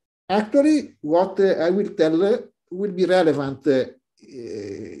 Actually, what I will tell will be relevant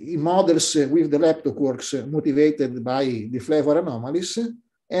in models with the leptoquarks motivated by the flavor anomalies,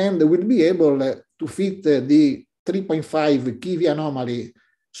 and will be able to fit the 3.5 Kivi anomaly,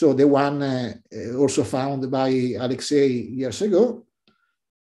 so the one also found by Alexey years ago,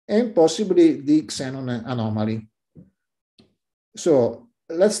 and possibly the xenon anomaly. So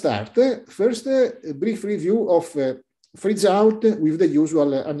let's start. First, a brief review of freeze out with the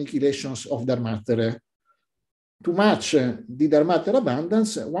usual annihilations of dark matter. To match the dark matter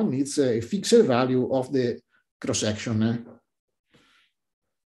abundance, one needs a fixed value of the cross-section.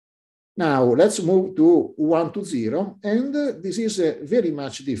 Now let's move to 1-0, and this is very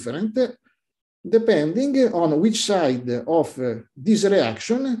much different depending on which side of this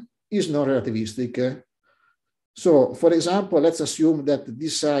reaction is non-relativistic. So, for example, let's assume that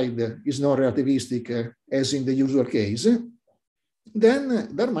this side is non-relativistic as in the usual case.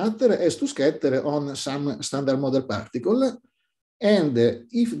 Then dark matter has to scatter on some standard model particle. And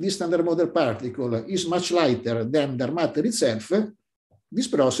if this standard model particle is much lighter than dark matter itself, this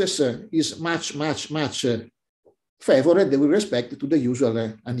process is much favored with respect to the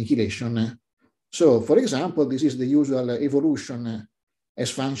usual annihilation. So, for example, this is the usual evolution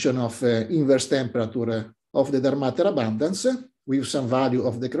as function of inverse temperature of the dark matter abundance with some value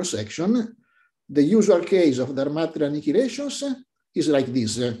of the cross-section. The usual case of dark matter annihilations is like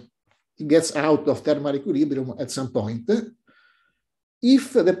this. It gets out of thermal equilibrium at some point.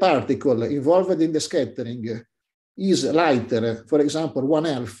 If the particle involved in the scattering is lighter, for example,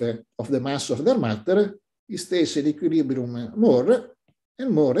 1/2 of the mass of dark matter, it stays in equilibrium more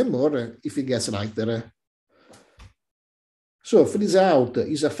and more if it gets lighter. So freeze out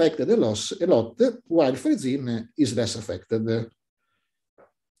is affected a lot, while freeze in is less affected.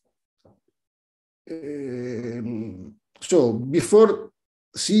 So before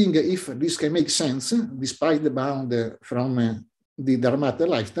seeing if this can make sense, despite the bound from the dark matter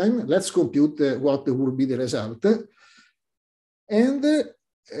lifetime, let's compute what would be the result. And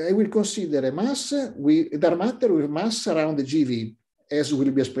I will consider a mass with dark matter with mass around the GV, as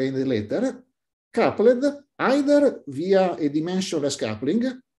will be explained later, coupled either via a dimensionless coupling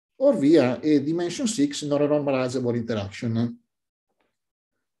or via a dimension 6 non-normalizable interaction.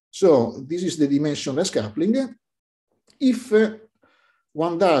 So this is the dimensionless coupling. If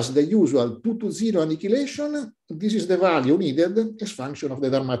one does the usual 2 to 0 annihilation, this is the value needed as function of the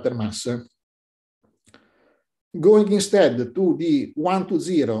dark matter mass. Going instead to the 1 to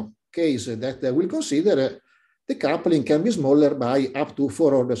 0 case that I will consider, the coupling can be smaller by up to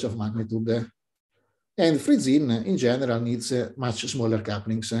 4 orders of magnitude. And freeze-in general needs much smaller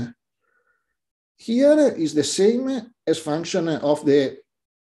couplings. Here is the same as function of the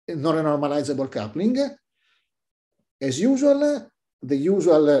non-normalizable coupling. As usual, the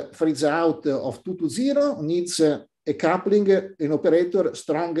usual freeze out of 2 to 0 needs a coupling, an operator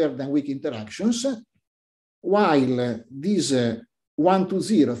stronger than weak interactions, while this 1 to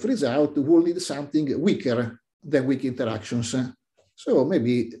 0 freeze out will need something weaker than weak interactions. So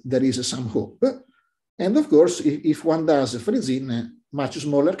maybe there is some hope. And of course, if one does freeze in, much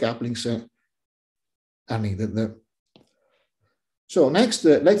smaller couplings are needed. So next,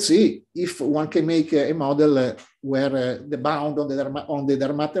 let's see if one can make a model where the bound on the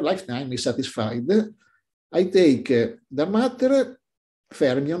dark matter lifetime is satisfied. I take dark matter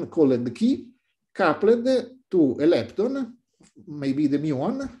fermion called the key, coupled to a lepton, maybe the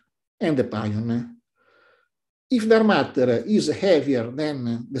muon, and the pion. If dark matter is heavier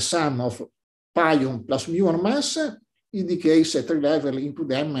than the sum of pion plus muon mass, it decays at 3 level into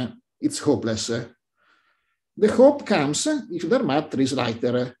them, it's hopeless. The hope comes if dark matter is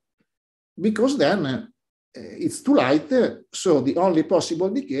lighter, because then it's too light, so the only possible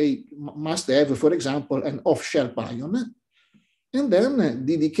decay must have, for example, an off-shell pion, and then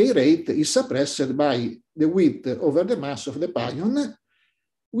the decay rate is suppressed by the width over the mass of the pion,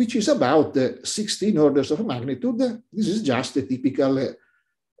 which is about 16 orders of magnitude. This is just a typical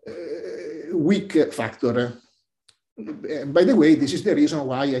weak factor. By the way, this is the reason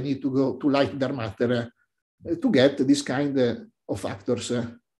why I need to go to light dark matter to get this kind of factors.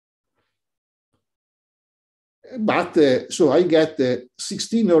 But so I get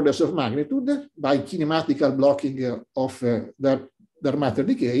 16 orders of magnitude by kinematical blocking of dark matter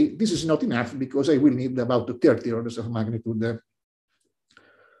decay. This is not enough because I will need about 30 orders of magnitude.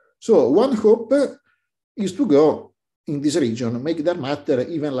 So one hope is to go in this region, make dark matter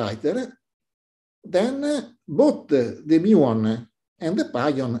even lighter. Then both the muon and the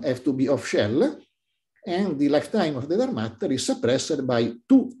pion have to be off-shell, and the lifetime of the dark matter is suppressed by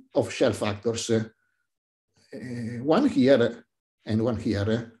 2 off-shell factors, one here and one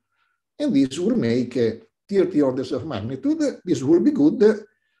here. And this will make 30 orders of magnitude. This will be good,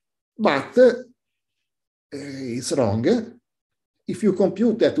 but it's wrong. If you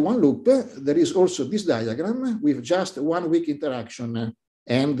compute at one loop, there is also this diagram with just one weak interaction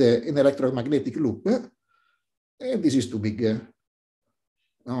and an electromagnetic loop. And this is too big.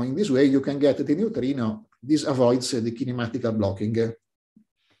 Now, in this way, you can get the neutrino. This avoids the kinematical blocking.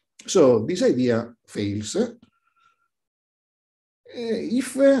 So this idea fails.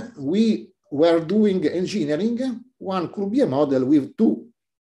 If we were doing engineering, one could be a model with 2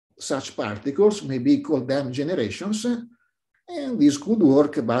 such particles, maybe call them generations, and this could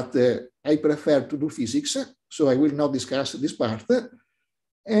work, but I prefer to do physics, so I will not discuss this part.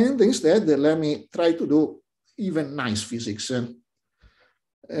 And instead, let me try to do even nice physics.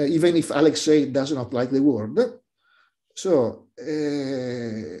 even if Alexey does not like the word. So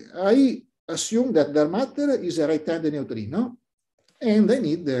I assume that dark matter is a right-handed neutrino, and I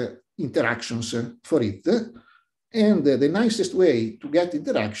need interactions for it. And the nicest way to get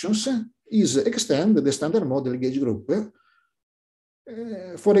interactions is extend the standard model gauge group.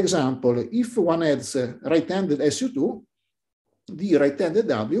 For example, if one adds right-handed SU2, the right-handed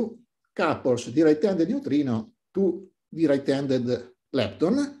W couples the right-handed neutrino to the right-handed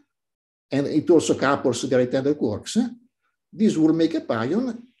lepton, and it also couples the right-handed quarks. This will make a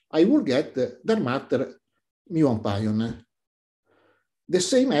pion. I will get dark matter muon pion. The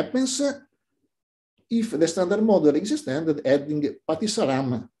same happens if the standard model is extended adding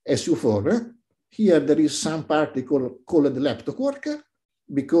Patisalam SU4. Here there is some particle called leptoquark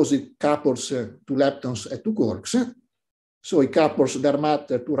because it couples two leptons and two quarks. So it couples dark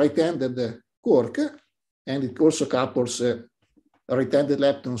matter to right-handed quark, and it also couples right-handed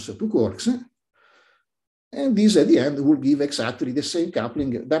leptons to quarks. And this at the end will give exactly the same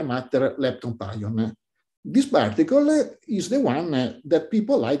coupling dark matter lepton pion. This particle is the one that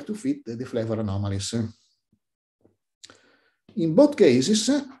people like to fit the flavor anomalies. In both cases,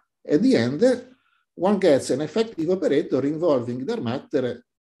 at the end, one gets an effective operator involving dark matter,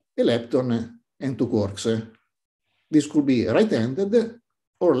 a lepton, and two quarks. This could be right-handed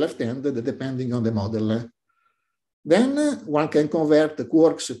or left-handed, depending on the model. Then one can convert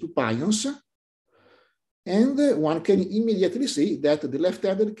quarks to pions, and one can immediately see that the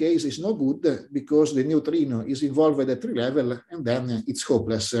left-handed case is no good because the neutrino is involved at 3 level, and then it's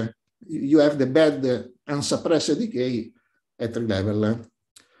hopeless. You have the bad unsuppressed decay at 3 level.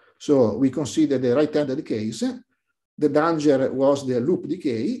 So we consider the right-handed case. The danger was the loop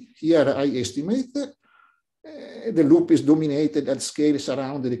decay. Here I estimate the loop is dominated at scales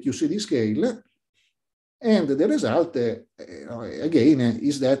around the QCD scale. And the result, again,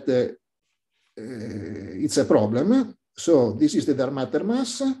 is that it's a problem. So this is the dark matter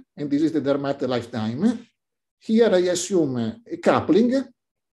mass, and this is the dark matter lifetime. Here I assume a coupling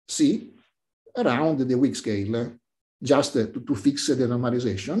C around the weak scale, just to fix the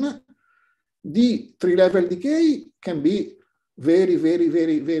normalization. The 3-level decay can be very, very,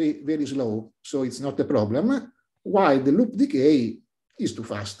 very, very, very slow, so it's not a problem, while the loop decay is too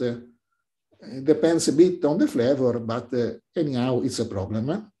fast. It depends a bit on the flavor, but anyhow, it's a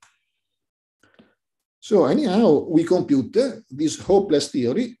problem. So anyhow, we compute this hopeless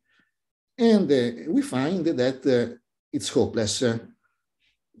theory, and we find that it's hopeless.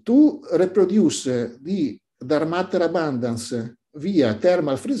 To reproduce the dark matter abundance via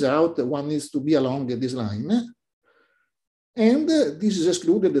thermal freeze-out, one needs to be along this line. And this is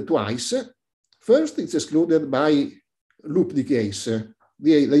excluded twice. First, it's excluded by loop decays.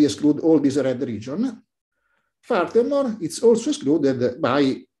 They exclude all this red region. Furthermore, it's also excluded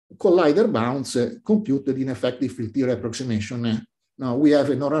by collider bounds computed in effective field theory approximation. Now we have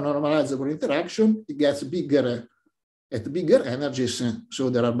a normalizable interaction. It gets bigger at bigger energies, so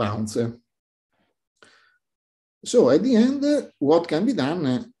there are bounds. So at the end, what can be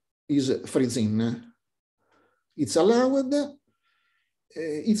done is freezing. It's allowed,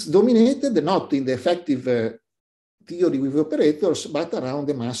 it's dominated not in the effective theory with operators, but around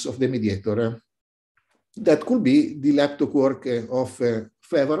the mass of the mediator. That could be the leptoquark of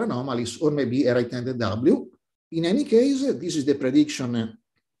flavor anomalies, or maybe a right-handed W. In any case, this is the prediction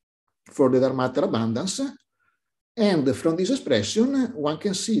for the dark matter abundance. And from this expression, one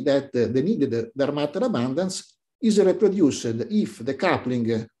can see that the needed dark matter abundance is reproduced if the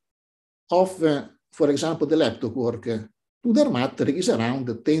coupling of, for example, the leptoquark to dark matter is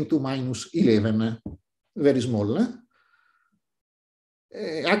around 10 to minus 11, very small.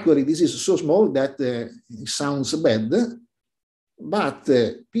 Actually, this is so small that it sounds bad, but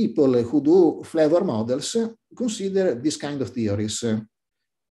people who do flavor models consider this kind of theories.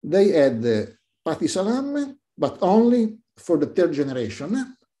 They add Patisalam, but only for the 3rd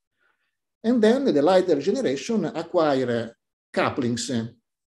generation. And then the later generation acquire couplings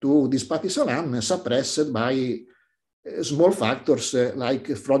to this Patisalam suppressed by small factors like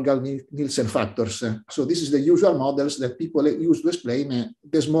Frogal-Nielsen factors. So this is the usual models that people use to explain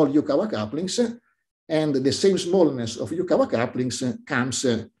the small Yukawa couplings, and the same smallness of Yukawa couplings comes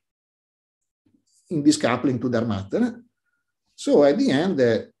in this coupling to dark matter. So at the end,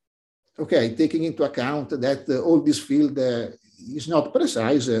 okay, taking into account that all this field is not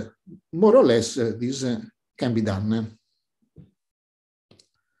precise, more or less this can be done.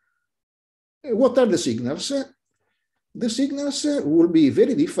 What are the signals? The signals will be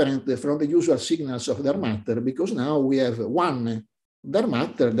very different from the usual signals of dark matter, because now we have one dark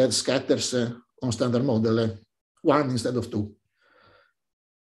matter that scatters on standard model, 1 instead of 2.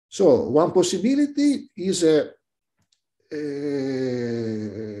 So one possibility is a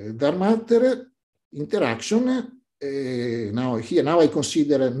dark matter interaction. Now I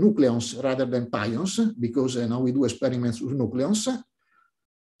consider nucleons rather than pions, because now we do experiments with nucleons.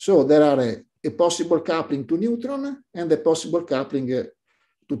 So there are a possible coupling to neutron and a possible coupling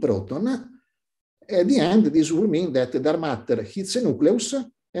to proton. At the end, this will mean that the dark matter hits a nucleus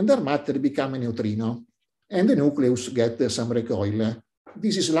and dark matter becomes a neutrino, and the nucleus gets some recoil.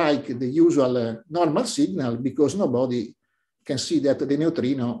 This is like the usual normal signal, because nobody can see that the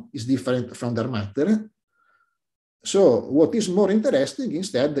neutrino is different from dark matter. So what is more interesting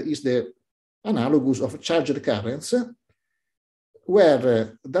instead is the analogous of charged currents,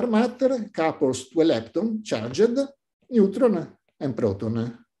 where dark matter couples to a lepton charged, neutron, and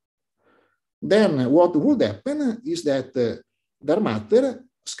proton. Then what would happen is that dark matter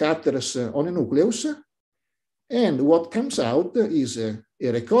scatters on a nucleus, and what comes out is a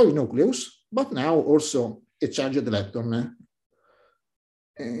recoil nucleus, but now also a charged lepton.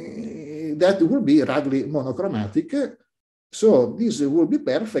 That will be Ragli monochromatic. So this will be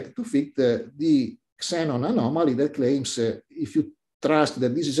perfect to fit the xenon anomaly that claims, if you trust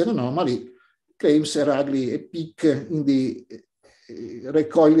that this is an anomaly, claims Ragli a peak in the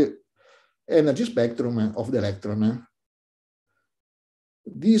recoil energy spectrum of the electron.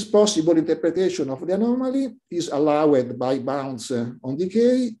 This possible interpretation of the anomaly is allowed by bounds on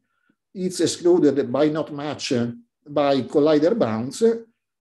decay. It's excluded by not much by collider bounds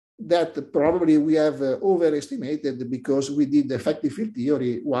that probably we have overestimated because we did effective field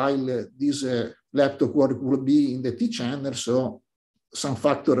theory while this leptoquark will be in the T channel, so some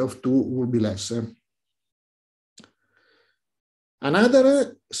factor of 2 will be less.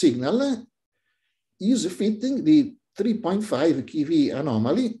 Another signal is fitting the 3.5 keV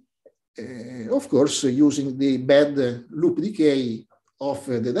anomaly, of course, using the bad loop decay of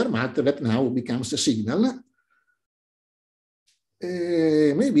the dark matter that now becomes a signal.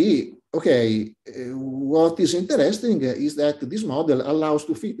 Maybe, okay, what is interesting is that this model allows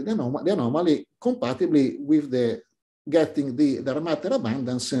to fit the anomaly compatibly with the getting the dark matter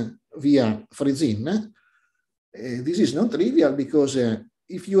abundance via freeze-in. This is not trivial because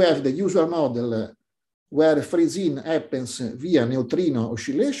if you have the usual model where freeze-in happens via neutrino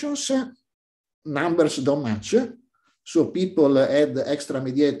oscillations, numbers don't match. So people add extra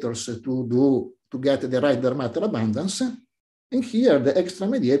mediators to get the right dark matter abundance. And here the extra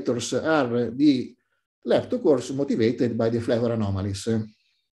mediators are the leptoquarks motivated by the flavor anomalies.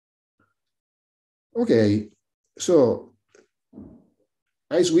 Okay, so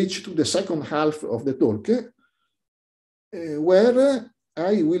I switch to the second half of the talk, where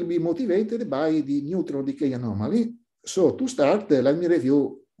I will be motivated by the neutron decay anomaly. So to start, let me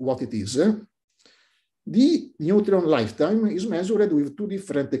review what it is. The neutron lifetime is measured with two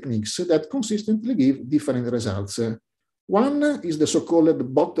different techniques that consistently give different results. One is the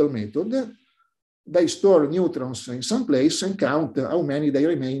so-called bottle method. They store neutrons in some place and count how many they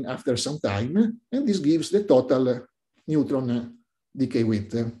remain after some time, and this gives the total neutron decay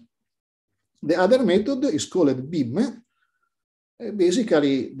width. The other method is called beam.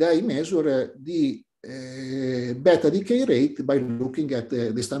 Basically, they measure the beta decay rate by looking at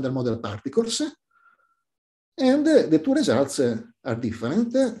the standard model particles, and the two results are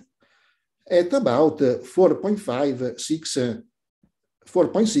different at about 4.6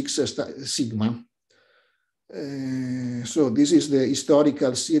 sigma. So this is the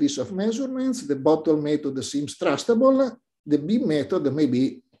historical series of measurements. The bottle method seems trustable. The beam method,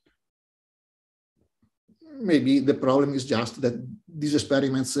 maybe the problem is just that these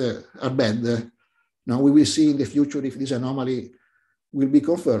experiments are bad. Now we will see in the future if this anomaly will be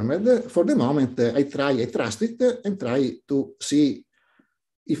confirmed. For the moment, I trust it and try to see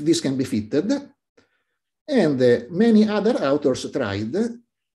if this can be fitted. And many other authors tried.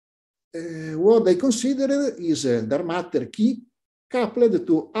 What they consider is dark matter key coupled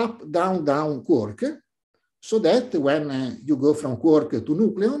to up-down-down quark, so that when you go from quark to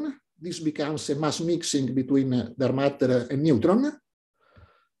nucleon, this becomes a mass mixing between dark matter and neutron.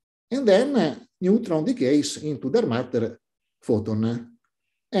 And then neutron decays into dark matter photon.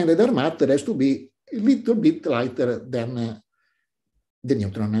 And the dark matter has to be a little bit lighter than the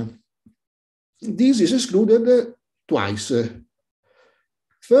neutron. This is excluded twice.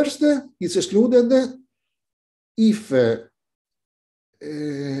 First, it's excluded if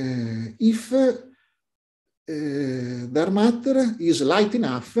dark matter is light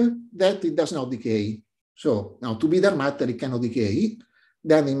enough that it does not decay. So now to be dark matter, it cannot decay.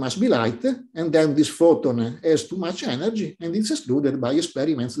 Then it must be light, and then this photon has too much energy, and it's excluded by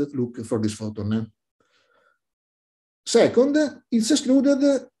experiments that look for this photon. Second, it's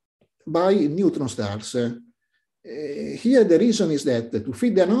excluded by neutron stars. Here the reason is that to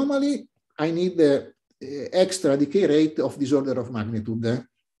fit the anomaly, I need the extra decay rate of this order of magnitude,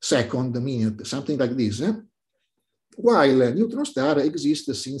 second minute, something like this. While neutron star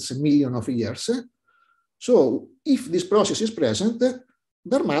exists since millions of years. So if this process is present,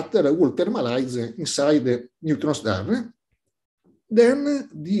 dark matter will thermalize inside the neutron star. Then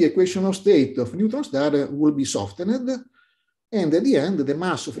the equational state of neutron star will be softened, and at the end, the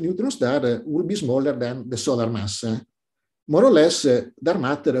mass of neutron star will be smaller than the solar mass. More or less, dark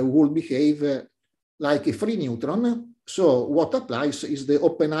matter will behave like a free neutron. So what applies is the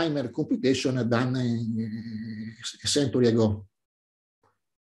Oppenheimer computation done a century ago.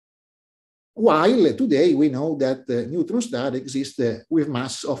 While today we know that neutron star exists with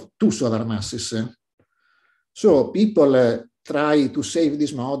mass of 2 solar masses. So people try to save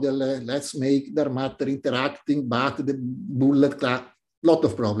this model. Let's make dark matter interacting, but the bullet, lot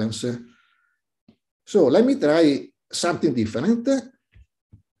of problems. So let me try something different.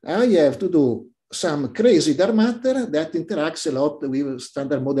 I have to do some crazy dark matter that interacts a lot with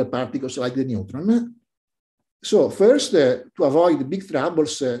standard model particles like the neutron. So first, to avoid big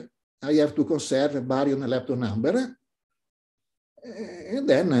troubles, I have to conserve baryon and lepton number. And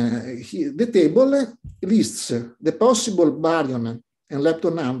then the table lists the possible baryon and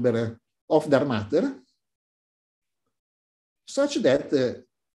lepton number of dark matter such that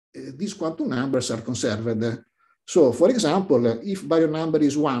these quantum numbers are conserved. So, for example, if baryon number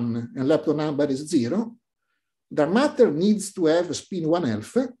is 1 and lepton number is 0, dark matter needs to have spin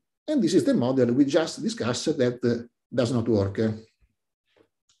 1/2, and this is the model we just discussed that does not work.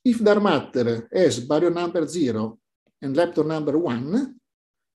 If dark matter has baryon number 0 and lepton number 1,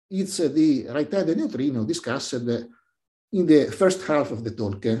 it's the right-handed neutrino discussed in the first half of the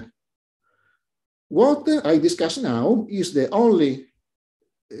talk. What I discuss now is the only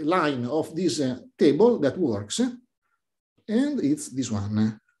line of this table that works, and it's this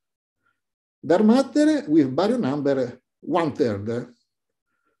one. Dark matter with baryon number 1/3.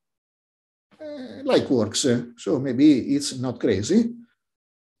 Like works, so maybe it's not crazy.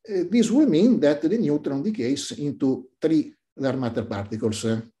 This will mean that the neutron decays into 3 dark matter particles,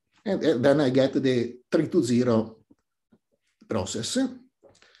 and then I get the 3 to 0 process.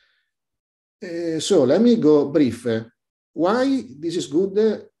 So let me go brief. Why this is good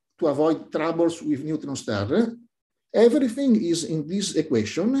to avoid troubles with neutron star? Everything is in this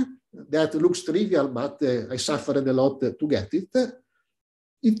equation that looks trivial, but I suffered a lot to get it.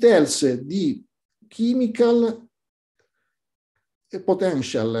 It tells the chemical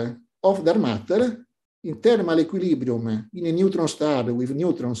potential of dark matter in thermal equilibrium in a neutron star with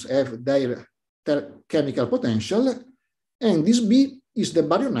neutrons have their chemical potential, and this B is the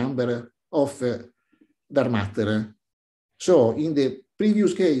baryon number of dark matter. So in the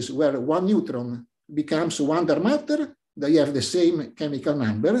previous case where 1 neutron becomes 1 dark matter, they have the same chemical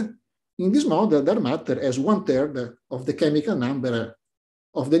number. In this model, dark matter has 1/3 of the chemical number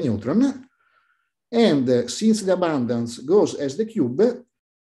of the neutron. And since the abundance goes as the cube,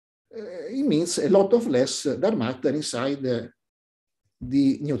 it means a lot of less dark matter inside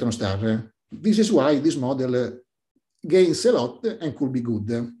the neutron star. This is why this model gains a lot and could be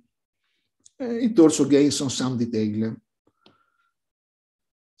good. It also gains on some detail.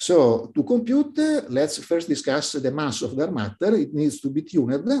 So to compute, let's first discuss the mass of dark matter. It needs to be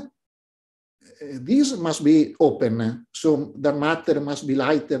tuned. This must be open, so dark matter must be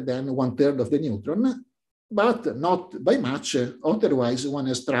lighter than 1/3 of the neutron, but not by much, otherwise one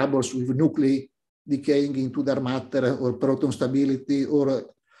has troubles with nuclei decaying into dark matter or proton stability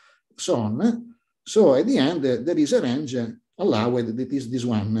or so on. So at the end, there is a range allowed that is this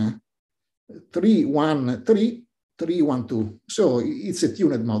one, 3, 1, 3, 3, 1, 2. So it's a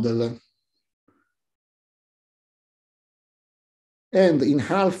tuned model. And in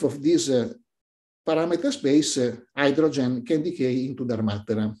half of this parameter space, hydrogen can decay into dark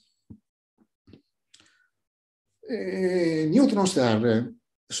matter. Neutron star.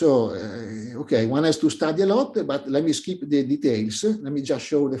 So, okay, one has to study a lot, but let me skip the details. Let me just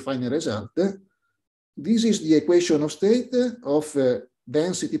show the final result. This is the equation of state of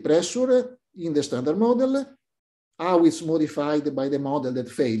density pressure in the standard model, how it's modified by the model that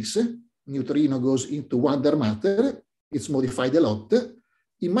fails. Neutrino goes into 1 dark matter. It's modified a lot.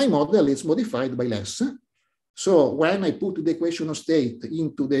 In my model, it's modified by less. So when I put the equation of state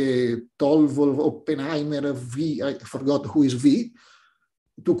into the Tolvol Oppenheimer V, I forgot who is V,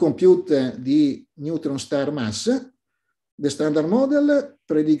 to compute the neutron star mass, the standard model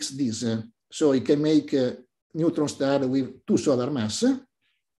predicts this. So it can make a neutron star with 2 solar mass.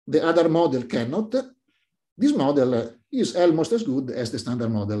 The other model cannot. This model is almost as good as the standard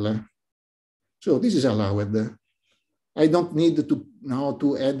model. So this is allowed. I don't need to now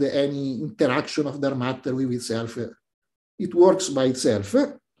to add any interaction of dark matter with itself. It works by itself.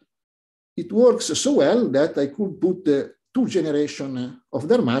 It works so well that I could put 2 generations of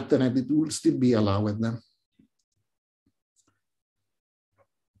dark matter and it will still be allowed.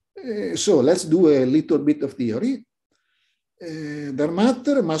 So let's do a little bit of theory. Dark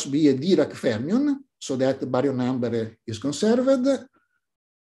matter must be a Dirac fermion so that the baryon number is conserved,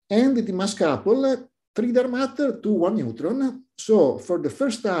 and it must couple 3 dark matter to 1 neutron. So for the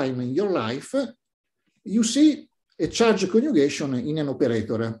first time in your life, you see a charge conjugation in an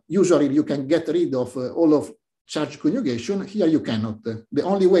operator. Usually you can get rid of all of charge conjugation. Here you cannot. The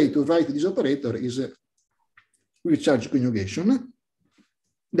only way to write this operator is with charge conjugation.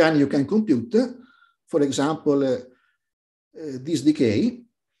 Then you can compute, for example, this decay.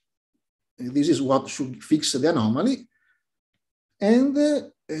 This is what should fix the anomaly. And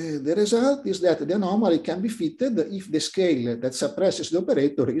the result is that the anomaly can be fitted if the scale that suppresses the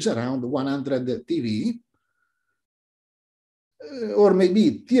operator is around 100 TeV, or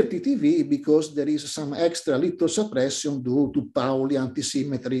maybe 30 TeV because there is some extra little suppression due to Pauli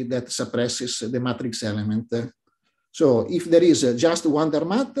antisymmetry that suppresses the matrix element. So if there is just 1 dark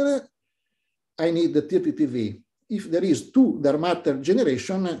matter, I need 30 TeV. If there is 2 dark matter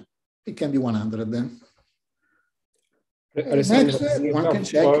generation, it can be 100. Alessandro, Next, one can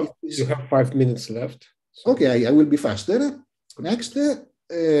check. You have 5 minutes left. So. Okay, I will be faster. Next,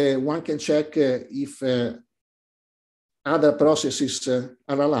 one can check if other processes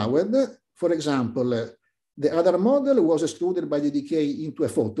are allowed. For example, the other model was excluded by the decay into a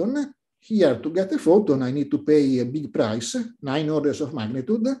photon. Here, to get a photon, I need to pay a big price, 9 orders of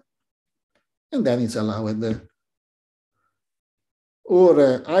magnitude, and then it's allowed.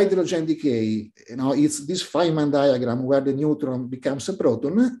 Or hydrogen decay, it's this Feynman diagram where the neutron becomes a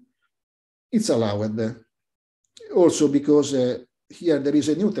proton. It's allowed. Also because here there is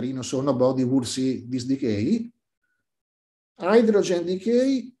a neutrino, so nobody would see this decay. Hydrogen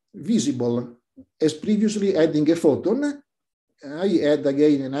decay, visible, as previously adding a photon. I add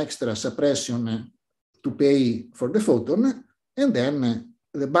again an extra suppression to pay for the photon, and then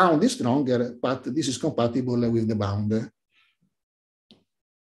the bound is stronger, but this is compatible with the bound.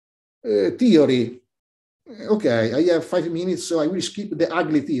 Theory. Okay, I have 5 minutes, so I will skip the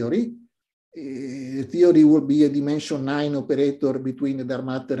ugly theory. Theory will be a dimension 9 operator between the dark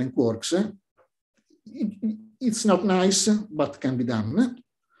matter and quarks. It's not nice, but can be done.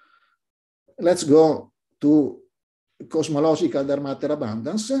 Let's go to cosmological dark matter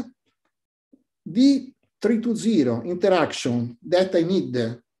abundance. The 3-to-0 interaction that I need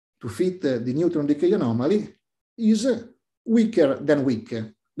to fit the neutron decay anomaly is weaker than weak.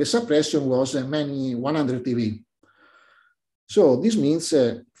 The suppression was many 100 TeV. So this means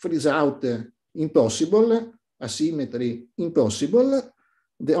freeze out impossible, asymmetry impossible.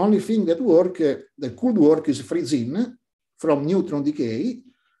 The only thing that could work is freeze in from neutron decay,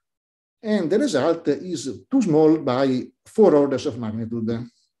 and the result is too small by 4 orders of magnitude.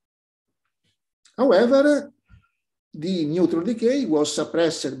 However, the neutron decay was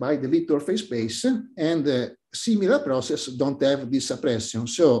suppressed by the little phase space, and similar processes don't have this suppression.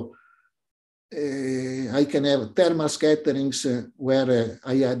 So I can have thermal scatterings where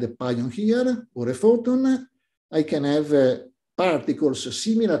I add a pion here or a photon. I can have particles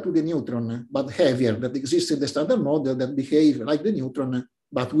similar to the neutron, but heavier, that exist in the standard model that behave like the neutron,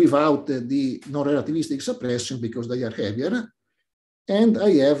 but without the non-relativistic suppression because they are heavier. And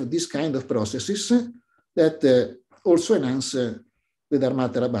I have this kind of processes that also enhance the dark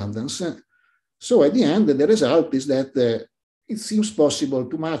matter abundance. So at the end, the result is that it seems possible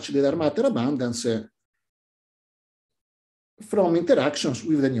to match the dark matter abundance from interactions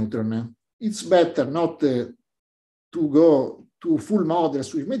with the neutron. It's better not to go to full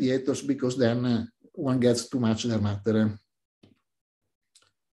models with mediators because then one gets too much dark matter.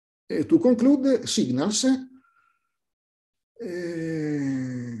 To conclude, signals.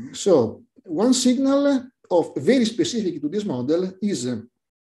 So one signal of very specific to this model is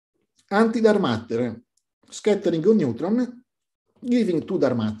anti-dark matter scattering on neutron, giving 2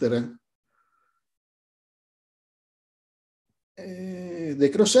 dark matter. The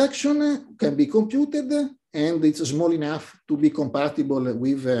cross-section can be computed, and it's small enough to be compatible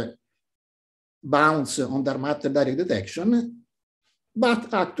with bounds on dark matter direct detection.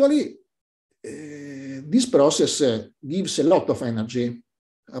 But actually, this process gives a lot of energy,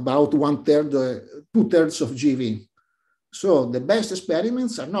 about 1/3, 2/3 of GeV. So the best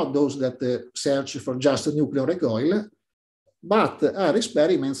experiments are not those that search for just a nuclear recoil. but are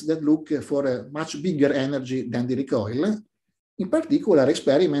experiments that look for a much bigger energy than the recoil. In particular,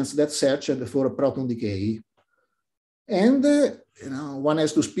 experiments that searched for proton decay. And one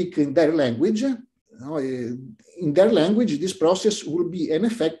has to speak in their language. In their language, this process will be an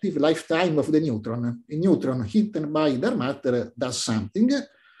effective lifetime of the neutron. A neutron hit by dark matter does something.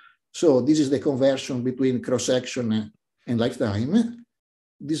 So this is the conversion between cross-section and lifetime.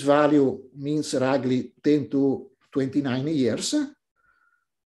 This value means roughly 10 to 29 years.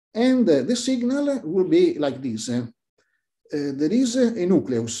 And the signal will be like this. There is a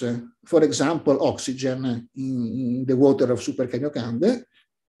nucleus, for example, oxygen in the water of Super Kamiokande.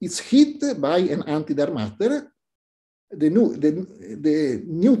 It's hit by an anti-dark matter. The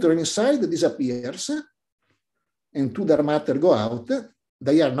neutron inside disappears, and two dark matter go out.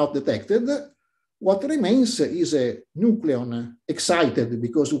 They are not detected. What remains is a nucleon excited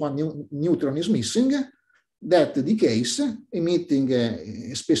because one neutron is missing that decays, emitting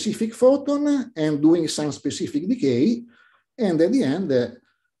a specific photon and doing some specific decay. And at the end,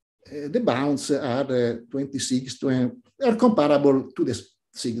 the bounds are 26, are comparable to the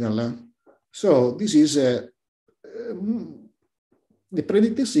signal. So this is the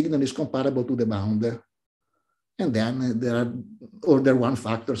predicted signal is comparable to the bound. And then there are order one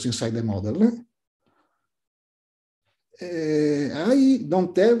factors inside the model. I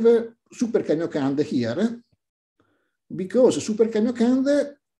don't have Super Kamiokande here because Super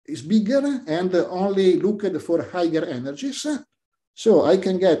Kamiokande is bigger and only looked for higher energies. So I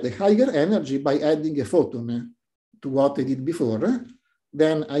can get a higher energy by adding a photon to what I did before.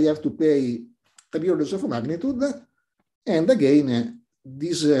 Then I have to pay 3 orders of magnitude. And again,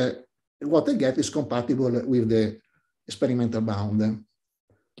 this what I get is compatible with the experimental bound.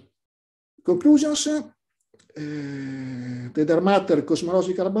 Conclusions. The dark matter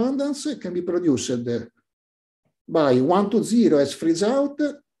cosmological abundance can be produced by 1 to 0 as freeze out,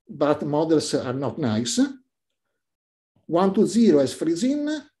 but models are not nice. 1 to 0 as freeze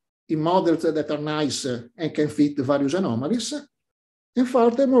in models that are nice and can fit various anomalies. And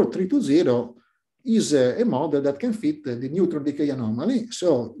furthermore, 3 to 0 is a model that can fit the neutron decay anomaly.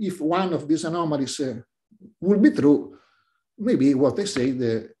 So if one of these anomalies will be true, maybe what I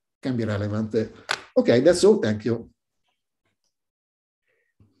said can be relevant. Okay, that's all. Thank you.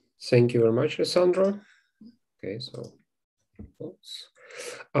 Thank you very much, Alessandro. Okay, so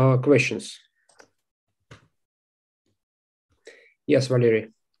questions? Yes,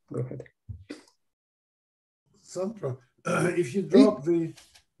 Valery, go ahead. Sandro, if you drop the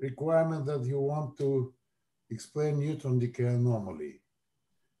requirement that you want to explain neutron decay anomaly,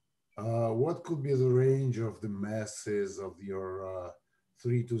 what could be the range of the masses of your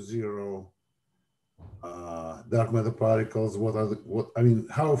 3 to 0 dark matter particles?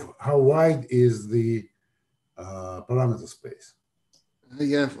 How wide is the parameter space? I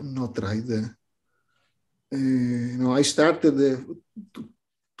have not tried. I started to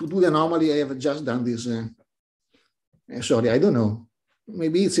do the anomaly. I have just done this. Sorry, I don't know.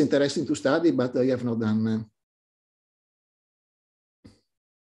 Maybe it's interesting to study, but I have not done.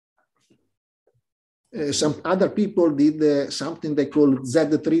 Some other people did something they call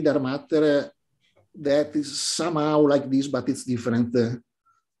Z3 dark matter that is somehow like this, but it's different.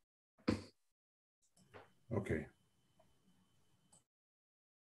 Okay.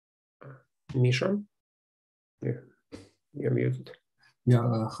 Misha? Yeah, you're muted.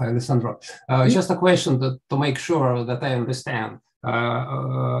 Yeah, hi, Alessandro. Just a question to make sure that I understand.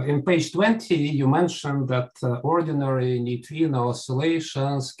 In page 20, you mentioned that ordinary neutrino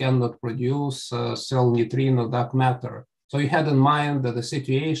oscillations cannot produce cell neutrino dark matter. So you had in mind that the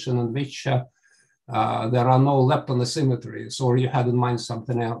situation in which there are no lepton asymmetries, or you had in mind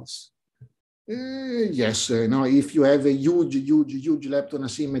something else? Yes, if you have a huge lepton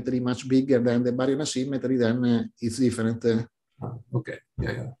asymmetry, much bigger than the baryon asymmetry, then it's different. Okay,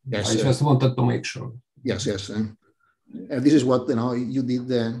 yeah. Yes, I just wanted to make sure. Yes. This is what you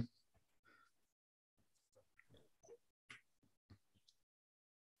did.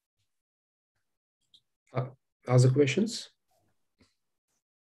 Other questions?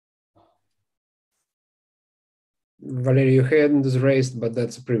 Valery, your hand is raised, but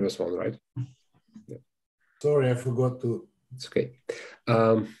that's the previous one, right? Yeah. Sorry, I forgot to. It's okay.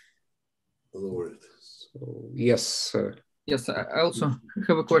 Lower it. So, yes. Yes, I also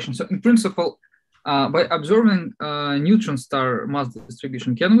have a question. So in principle, by observing neutron star mass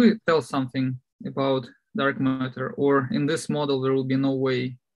distribution, can we tell something about dark matter, or in this model there will be no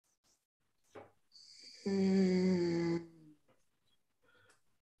way?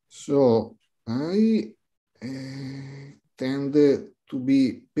 So I tend to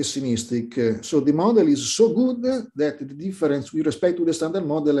be pessimistic. So the model is so good that the difference with respect to the standard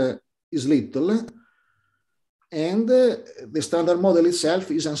model is little. And the standard model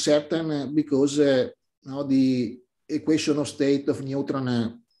itself is uncertain because the equation of state of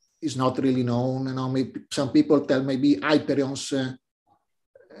neutron is not really known. Maybe some people tell maybe hyperions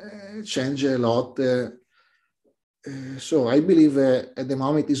change a lot. So I believe at the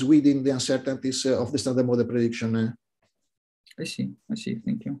moment is within the uncertainties of the standard model prediction. I see.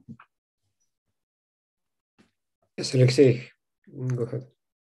 Thank you. Yes, Alexey, go ahead.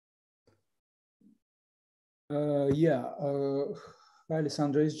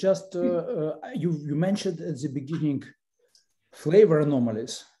 Alessandro, it's just you mentioned at the beginning flavor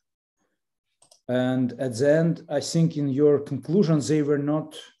anomalies, and at the end, I think in your conclusions they were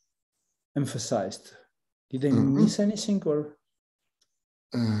not emphasized. Did I miss anything, or?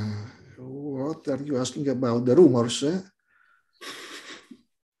 What are you asking about? The rumors?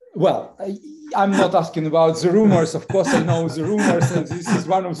 Well, I'm not asking about the rumors. Of course, I know the rumors, and this is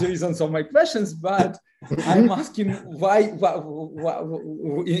one of the reasons of my questions. But I'm asking why in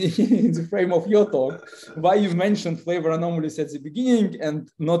the frame of your talk, why you mentioned flavor anomalies at the beginning and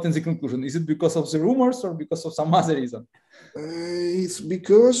not in the conclusion. Is it because of the rumors or because of some other reason? It's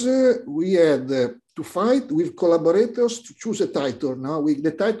because we had to fight with collaborators to choose a title. Now,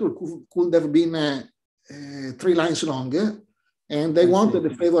 the title could have been 3 lines long. And they wanted the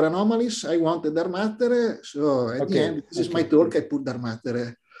flavor anomalies. I wanted dark matter. So at the end, this is my talk. I put dark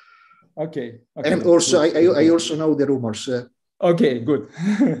matter. Okay. And also, I also know the rumors. Okay, good.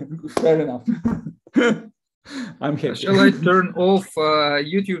 Fair enough. I'm happy. Shall I turn off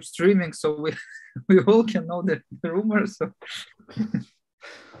YouTube streaming so we all can know the rumors?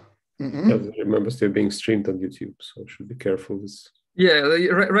 Remember, still being streamed on YouTube, so should be careful with. Yeah,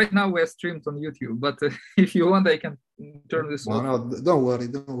 right now we're streamed on YouTube, but if you want, I can turn this off. No, don't worry.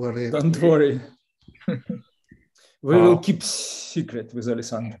 Don't worry. We will keep secret with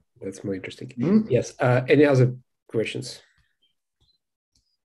Alessandro. That's more interesting. Yes. Any other questions?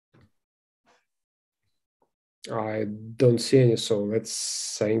 I don't see any, so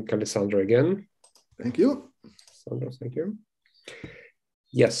let's thank Alessandro again. Thank you. Alessandro, thank you.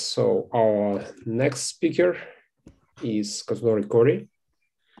 Yes, so our next speaker is Kazunori Kohri,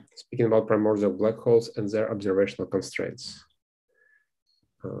 speaking about primordial black holes and their observational constraints.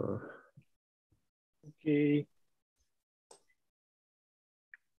 Okay.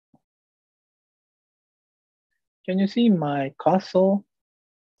 Can you see my cursor?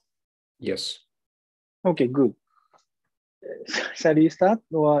 Yes. Okay, good. Shall we start?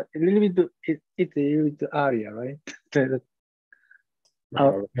 Or a little bit, it's a little bit earlier, right?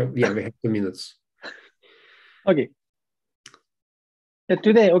 Yeah, we have 2 minutes. Okay.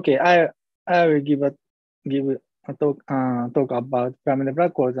 Today, okay, I will give a talk about primary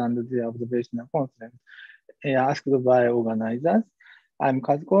black holes and the observational constraints asked by organizers. I'm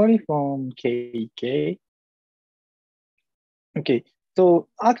Kazunori from KK. Okay, so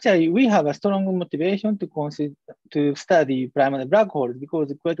actually we have a strong motivation to study primary black holes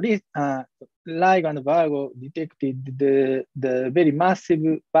because quickly Light and Virgo detected the very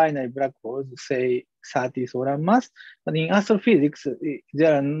massive binary black holes, say 30 solar mass. But in astrophysics,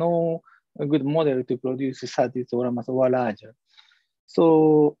 there are no good model to produce 30 solar mass or larger.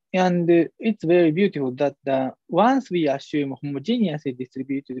 So, and it's very beautiful that once we assume homogeneously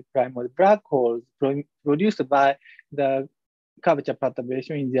distributed primary black holes produced by the curvature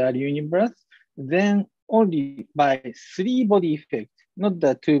perturbation in their universe, then only by 3-body effect, not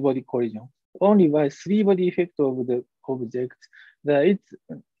the 2-body collision, only by 3-body effect of the objects, it's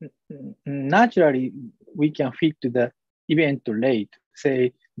naturally we can fit the event rate,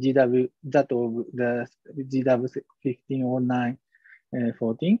 say GW, that of the GW 1509,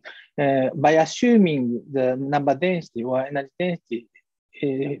 14, by assuming the number density or energy density,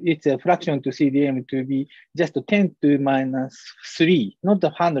 it's a fraction to CDM to be just 10 to minus 3, not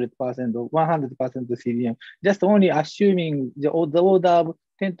 100% or 100% to CDM, just only assuming the order of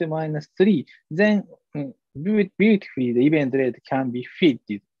 10 to minus 3, then beautifully the event rate can be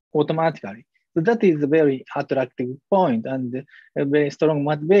fitted automatically. So that is a very attractive point and a very strong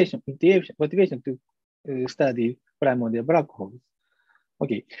motivation to study primordial black holes.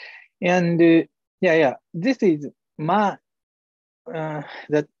 Okay, and this is my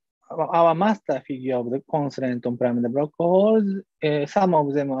that our master figure of the constraint on primordial black holes. Some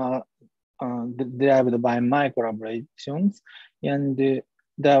of them are derived by my collaborations, and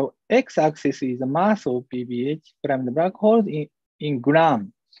the x-axis is the mass of PBH primordial black holes in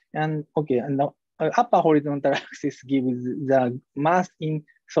gram, and okay, and the upper horizontal axis gives the mass in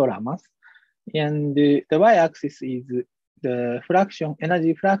solar mass, and the y-axis is the fraction,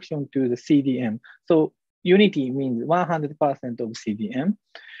 energy fraction to the CDM. So unity means 100% of CDM.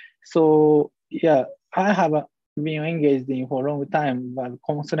 So yeah, I have been engaged in for a long time, but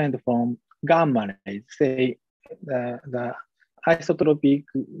constrained from gamma rays, say the isotropic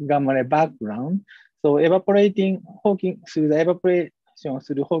gamma ray background. So evaporating Hawking through the evaporation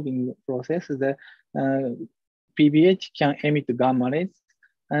through Hawking process, the PBH can emit gamma rays,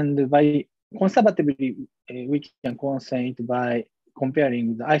 and by conservatively we can constrain it by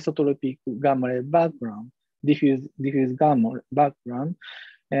comparing the isotropic gamma ray background, diffuse gamma background,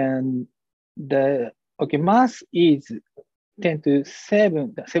 and the mass is 10 to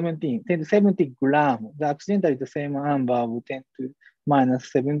 70 gram. The accidental is the same number of 10 to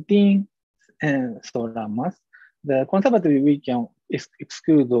minus 17 solar mass. The conservatively we can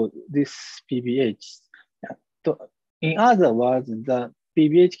exclude this PBH. In other words, the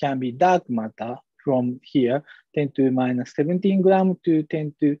PBH can be dark matter from here, 10 to minus 17 gram to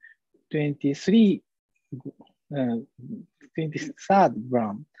 10 to 23 23rd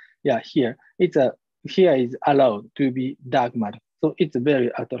gram. Yeah, here is allowed to be dark matter. So it's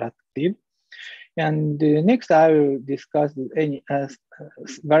very attractive. And next I will discuss any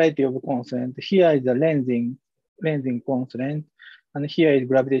variety of constraints. Here is the lensing constraint, and here is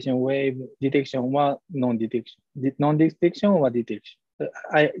gravitational wave detection or non-detection. Non-detection or detection.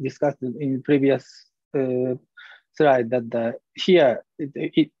 I discussed in previous slide that here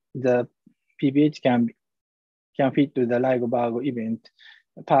the PBH can fit to the Lygoberg event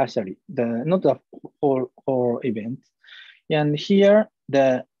partially, not the whole event. And here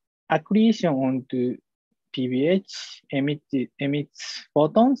the accretion onto PBH emits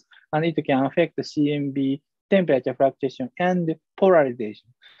photons, and it can affect the CMB temperature fluctuation and polarization.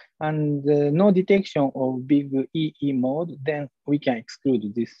 And no detection of big EE mode, then we can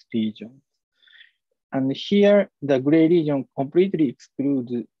exclude this region. And here the gray region completely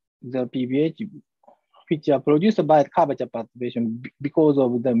excludes the PBH, which are produced by curvature perturbation because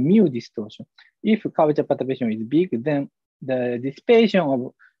of the mu distortion. If curvature perturbation is big, then the dissipation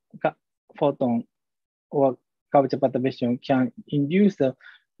of photon or curvature perturbation can induce the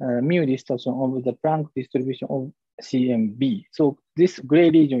mu distortion of the Planck distribution of CMB. So this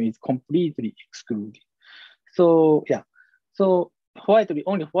gray region is completely excluded. So yeah, so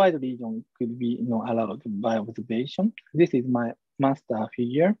only white region could be allowed by observation. This is my master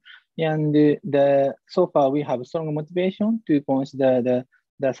figure. And so far we have strong motivation to consider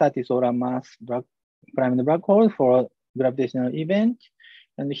the 30 solar mass primary black hole for gravitational event.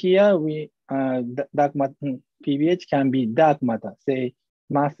 And here dark matter PBH can be dark matter, say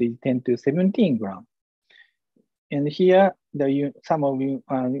mass is 10 to 17 gram. And here some of you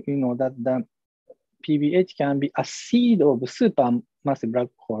know that the PBH can be a seed of supermassive black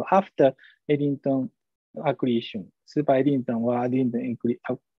hole after Eddington accretion, super Eddington or Eddington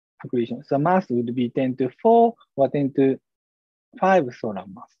accretion. So mass would be 10 to 4 or 10 to 5 solar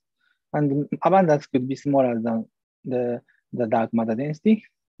mass. And abundance could be smaller than the dark matter density,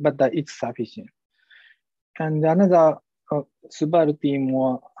 but it's sufficient. And another Subaru team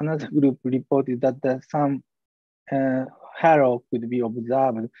or another group reported that some halo could be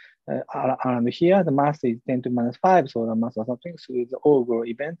observed around here. The mass is 10 to minus 5 solar mass or something. So it's an overall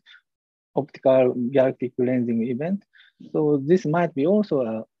event, optical galactic lensing event. So this might be also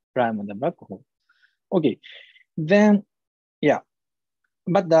a primary black hole. Okay, then yeah,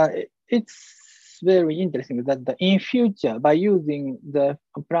 but it's very interesting that in future, by using the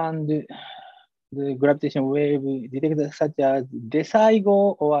planned the gravitational wave detectors such as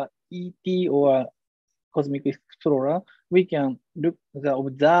DeSigo or ET or Cosmic Explorer, we can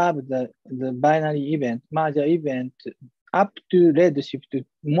observe the binary event, merger event up to redshift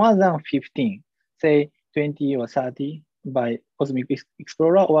more than 15, say 20 or 30 by Cosmic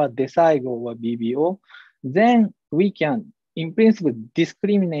Explorer or DeSigo or BBO. Then we can, in principle,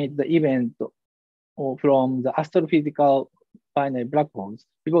 discriminate the event from the astrophysical binary black holes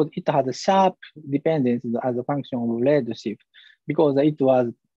because it has a sharp dependence as a function of redshift, because it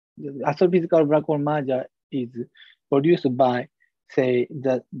was astrophysical black hole merger is produced by, say,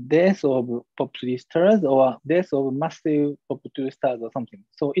 the death of POP3 stars or death of massive POP2 stars or something.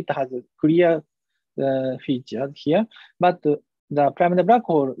 So it has a clear feature here, but the primary black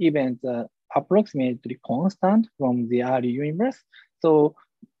hole events are approximately constant from the early universe. So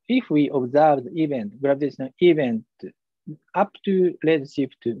if we observe the event, gravitational event up to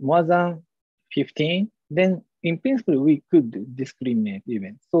redshift more than 15, then in principle we could discriminate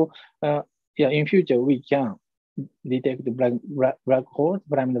events. So yeah, in future we can detect the black holes,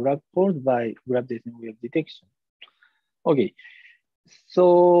 primary black holes by gravitational wave detection. Okay,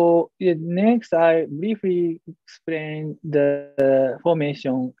 So next, I briefly explain the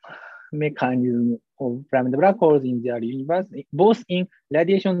formation mechanism of prime black holes in the early universe, both in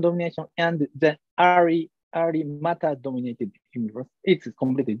radiation domination and the early matter-dominated universe. It's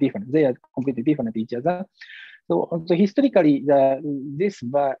completely different. They are completely different each other. So historically, this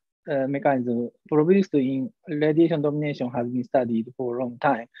mechanism produced in radiation domination has been studied for a long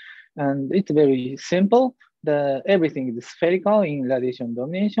time, and it's very simple. Everything is spherical in radiation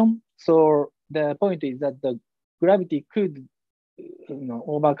domination. So the point is that the gravity could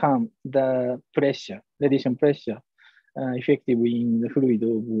overcome the pressure, radiation pressure, effectively in the fluid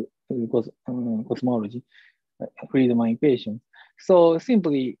of cosmology, Friedman equation. So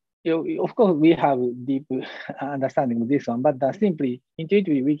simply, of course, we have deep understanding of this one, but simply,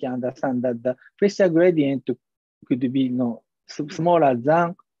 intuitively, we can understand that the pressure gradient could be smaller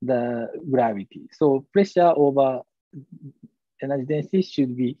than the gravity. So pressure over energy density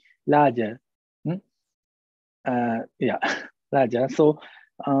should be larger. Larger. So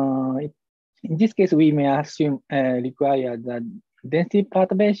in this case, we may assume require that density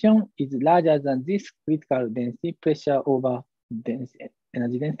perturbation is larger than this critical density pressure over density,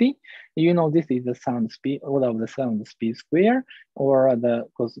 energy density. This is the sound speed, order of the sound speed square, or the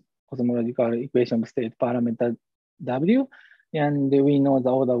cosmological equation of state parameter W. And we know the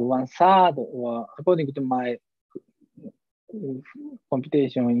order of 1/3, or according to my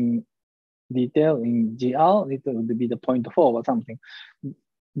computation in detail in GL, it would be the 0.4 or something.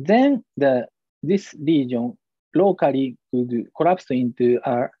 Then this region locally could collapse into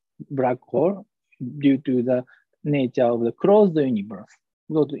a black hole due to the nature of the closed universe.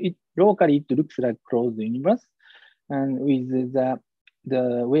 So locally it looks like closed universe, and with the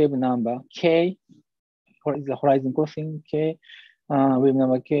wave number K, the horizon crossing K, wave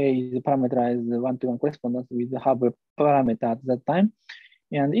number K is parameterized 1-to-1 correspondence with the Hubble parameter at that time.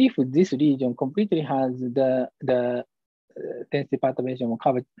 And if this region completely has the density perturbation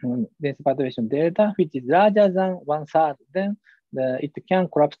density perturbation delta, which is larger than 1/3, then it can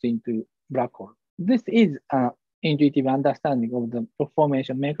collapse into black hole. This is an intuitive understanding of the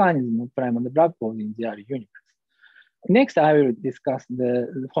formation mechanism of primary black holes in the early universe. Next, I will discuss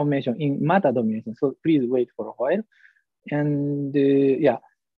the formation in matter domination. So please wait for a while. And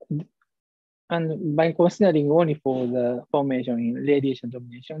and by considering only for the formation in radiation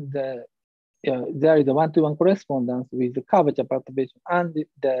domination, there is a 1-to-1 correspondence with the curvature perturbation and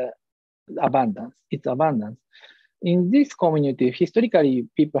the abundance, its abundance. In this community, historically,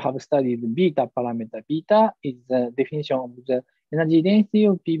 people have studied beta parameter. Beta is the definition of the energy density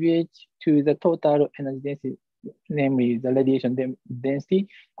of PBH to the total energy density, namely the radiation density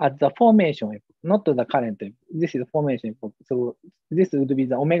at the formation epoch, not the current epoch. This is the formation epoch. So this would be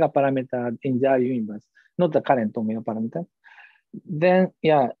the omega parameter in the early universe, not the current omega parameter. Then,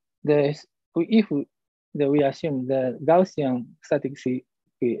 if we assume the Gaussian statistics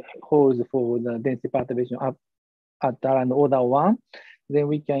holds for the density perturbation up at around order 1, then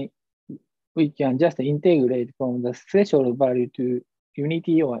we can just integrate from the threshold value to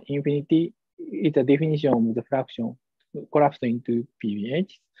unity or infinity. It's a definition of the fraction collapsed into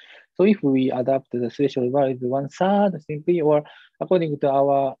PBH. So if we adapt the threshold value to 1/3 simply, or according to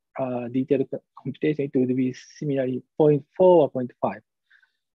our detailed computation, it would be similarly 0.4 or 0.5.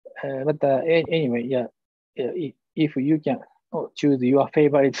 Anyway, if you can choose your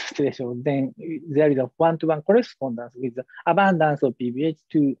favorite threshold, then there is a 1-to-1 correspondence with the abundance of PBH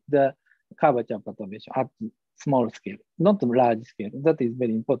to the curvature perturbation at small scale, not large scale. That is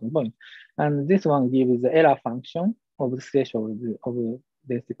very important point. And this one gives the error function of the threshold of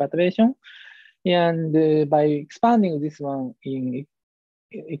density perturbation. And by expanding this one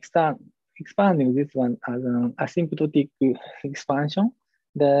expanding this one as an asymptotic expansion,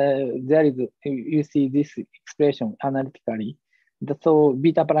 you see this expression analytically. So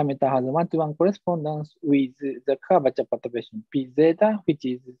beta parameter has a 1-to-1 correspondence with the curvature perturbation P zeta, which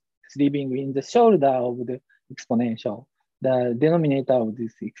is living in the shoulder of the exponential, the denominator of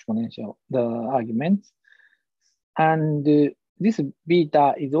this exponential, the arguments. And this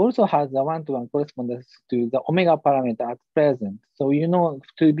beta also has a 1-to-1 correspondence to the omega parameter at present. So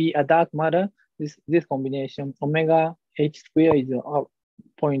to be a dark matter, this combination omega h square is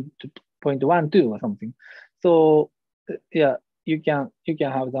 0.12 or something. So you can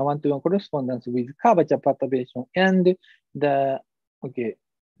have the 1-to-1 correspondence with curvature perturbation and the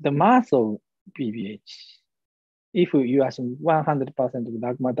mass of PBH. If you assume 100% of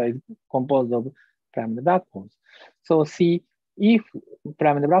dark matter is composed of primary black holes. So see, if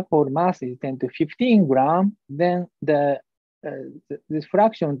primary black hole mass is 10 to 15 grams, then this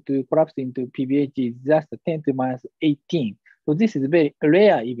fraction to collapse into PBH is just 10 to minus 18. So this is a very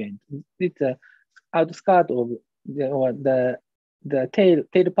rare event. It's a outskirt of the tail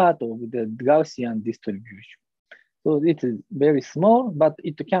part of the Gaussian distribution. So it is very small, but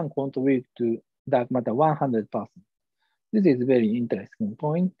it can contribute to dark matter 100%. This is a very interesting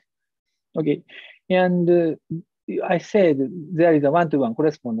point. Okay, and I said there is a one-to-one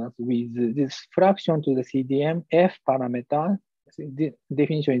correspondence with this fraction to the CDM F parameter. The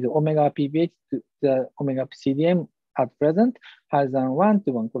definition is omega PBH to the omega CDM at present has a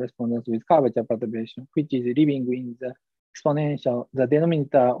one-to-one correspondence with curvature perturbation, which is living in the exponential, the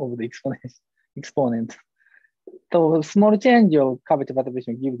denominator of the exponent. So small change of curvature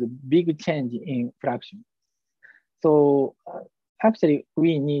perturbation gives a big change in fraction. So actually,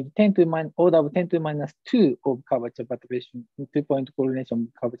 we need 10 to minus order of 10 to minus 2 of curvature perturbation. 2-point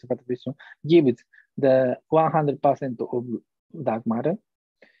correlation curvature perturbation gives the 100% of dark matter.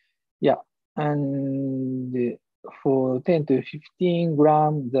 Yeah, and for 10 to 15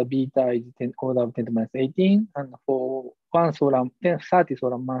 grams, the beta is 10 order of 10 to minus 18, and for 30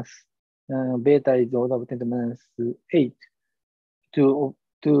 solar mass, beta is order of 10 to minus 8 to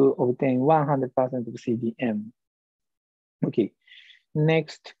obtain 100% of CDM. Okay,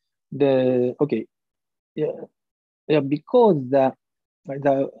 next, because the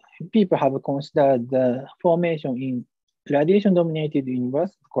people have considered the formation in radiation-dominated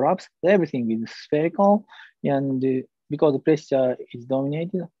universe collapse, everything is spherical, and because the pressure is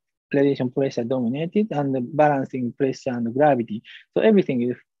dominated, radiation pressure dominated, and the balancing pressure and gravity, so everything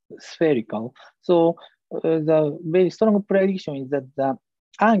is spherical. So the very strong prediction is that the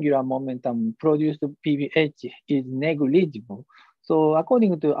angular momentum produced PBH is negligible. So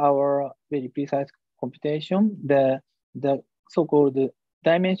according to our very precise computation, the so-called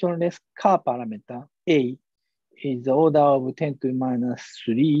dimensionless Kerr parameter A is the order of 10 to minus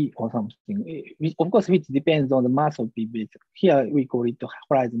 3 or something, which, of course, which depends on the mass of PBH. Here we call it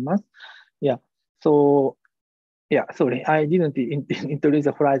horizon mass. Yeah. So yeah, sorry, I didn't introduce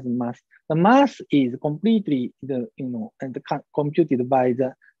the horizon mass. The mass is completely computed by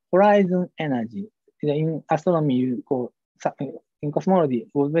the horizon energy. In astronomy, you call, in cosmology,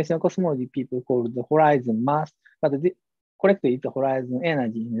 observational cosmology, people call the horizon mass, but correctly, it's the horizon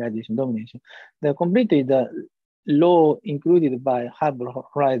energy in radiation domination. Completely the law included by Hubble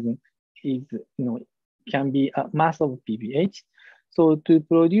horizon is, can be a mass of PBH. So to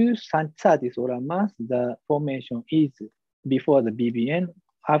produce 30 solar mass, the formation is before the BBN,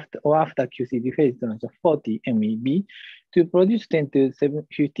 after QCD phase transition 40 MeV. To produce 10 to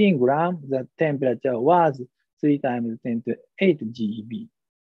 15 grams, the temperature was 3 times 10 to 8 GeV.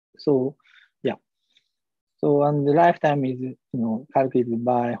 So yeah. So and the lifetime is calculated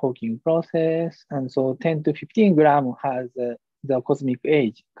by Hawking process, and so 10 to 15 grams has the cosmic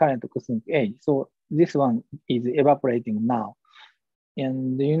age, current cosmic age. So this one is evaporating now.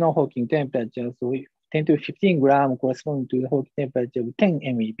 And Hawking temperature, so 10 to 15 grams correspond to the Hawking temperature of 10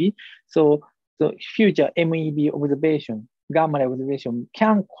 MeV. So future MEV observation, gamma ray observation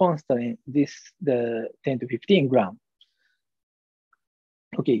can constrain the 10 to 15 grams.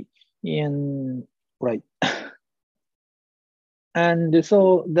 Okay, and right. And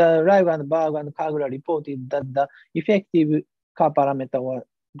so the Rye and Berg and Kagura reported that the effective Kerr parameter or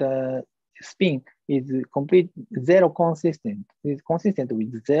the spin is complete zero consistent. It's consistent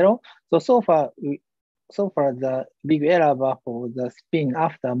with zero. So far the big error bar for the spin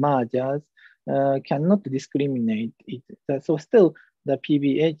after mergers cannot discriminate it. So still the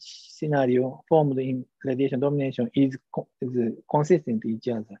PBH scenario formed in radiation domination is consistent with each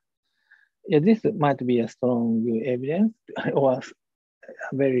other. Yeah, this might be a strong evidence or a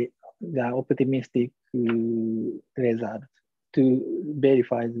very optimistic result to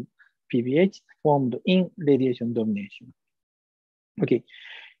verify the PBH formed in radiation domination. Okay,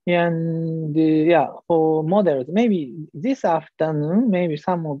 and for models, maybe this afternoon, maybe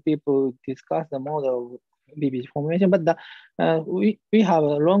some people discuss the model of PBH formation, but we have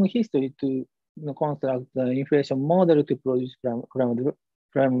a long history to construct the inflation model to produce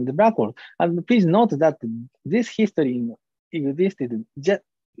from the black hole. And please note that this history existed just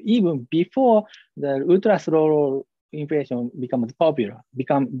even before the ultra slow inflation became popular.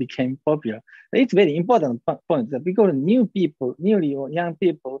 It's very important point that because newly young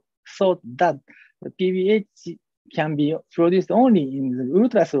people thought that the PBH can be produced only in the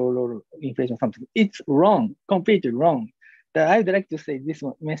ultra slow inflation something. It's wrong, completely wrong. I'd like to say this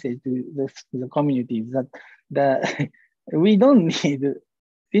message to the community is that we don't need.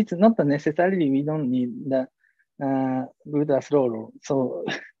 It's not necessarily we don't need the ultra slow. So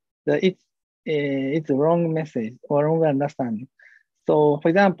it's a wrong message or wrong understanding. So for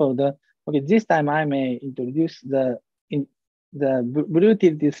example, this time I may introduce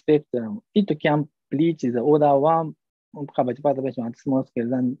volatility spectrum, it can reach the order 1 coverage perturbation at small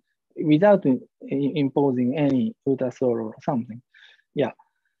scale and without imposing any ultra slow or something. Yeah.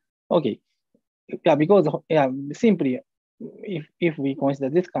 Okay. Yeah, because simply if we consider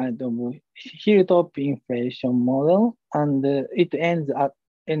this kind of hilltop inflation model and it ends at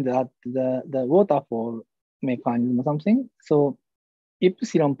the waterfall mechanism or something. So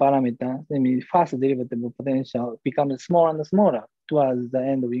epsilon parameter, I mean first derivative of potential becomes smaller and smaller towards the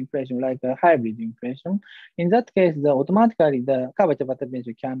end of inflation, like a hybrid inflation. In that case, automatically the curvature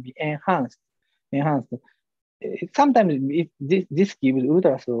perturbation can be enhanced. Sometimes this gives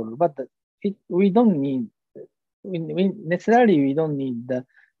ultra slow, but we don't need we don't need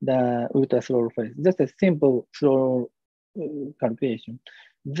the ultra slow phase. Just a simple slow calculation.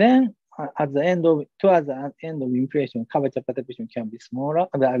 Then towards the end of inflation, curvature perturbation can be smaller,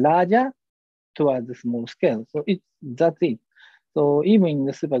 larger towards the small scale. So that's it. So even in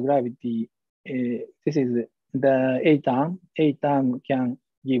the supergravity, this is the A term can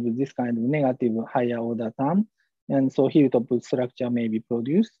give this kind of negative higher order term. And so hilltop structure may be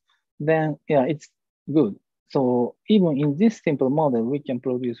produced. Then yeah, it's good. So even in this simple model, we can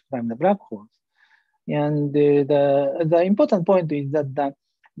produce prime black holes. And the important point is that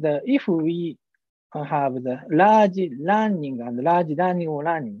if we have the large learning and large learning or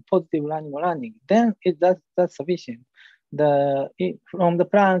learning, positive learning or learning, then that's sufficient. From the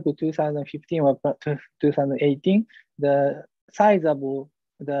Planck 2015 or 2018, the sizable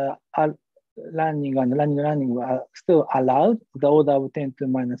the learning and learning are still allowed, the order of 10 to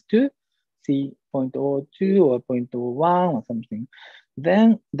minus 2, C 0.02 or 0.01 or something.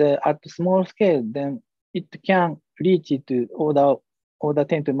 Then at small scale, then it can reach it to order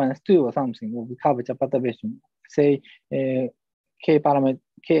 10 to minus 2 or something of curvature perturbation. Say K parameter,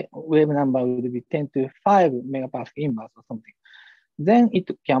 K wave number would be 10 to 5 megapascal inverse or something. Then it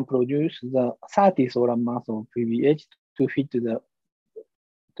can produce the 30 solar mass of PBH to fit the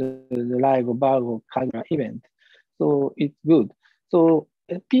live Virgo Cagliari event. So it's good. So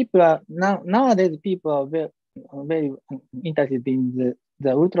people are nowadays people are very interested in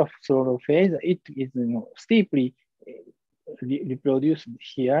the ultra slow phase. It is steeply reproduced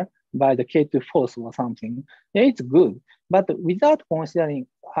here by the K2 force or something. Yeah, it's good, but without considering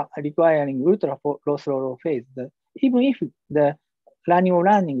requiring ultra slow phase, even if the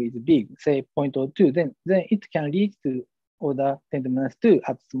learning is big, say 0.02, then it can reach to order 10 to minus 2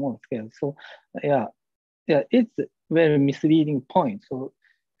 at small scale. So yeah, it's very misleading point. So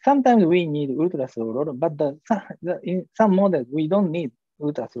sometimes we need ultra slow, but in some models we don't need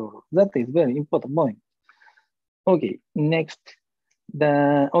ultra slow. That is very important point. Okay, next.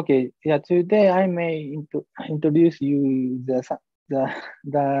 Today I may introduce you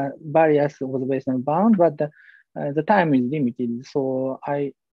the various observational bound, but the time is limited, so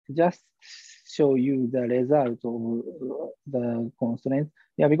I just show you the results of the constraints.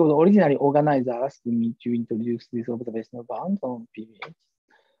 Yeah, because originally organizer asked me to introduce this observational bound on PBH.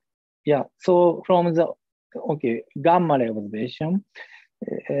 Yeah, so from the gamma ray observation,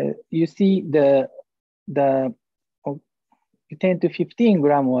 you see the 10 to 15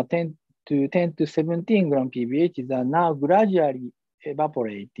 gram or 10 to 17 gram PBHs are now gradually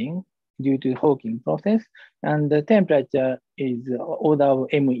evaporating due to Hawking process, and the temperature is order of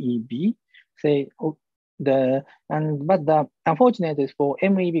MeV. Unfortunately for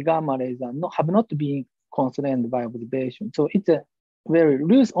MeV gamma rays have not been constrained by observation. So it's a very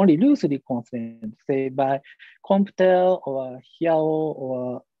only loosely constrained, say by Comptel or Hiao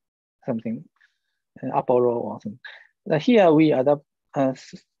or something, Apollo or something. Here we have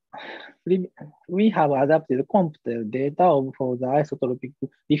adapted Comptel data for the isotropic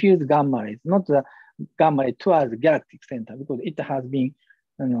diffuse gamma rays, not the gamma ray towards the galactic center, because it has been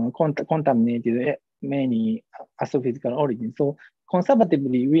contaminated many astrophysical origins. So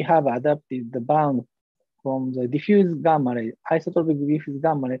conservatively, we have adapted the bound from the diffuse gamma ray, isotropic diffuse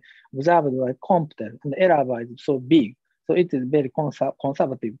gamma ray observed by Comptel, and the error bar is so big. So it is very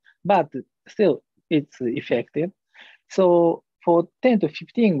conservative, but still it's effective. So for 10 to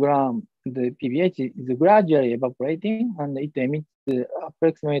 15 gram, the PBH is gradually evaporating, and it emits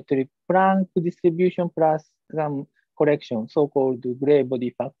approximately Planck distribution plus some correction, so-called gray body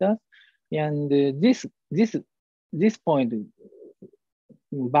factors. And this point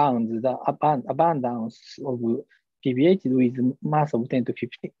bounds the abundance of PBH with mass of 10 to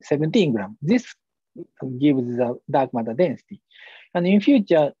 17 grams. This gives the dark matter density. And in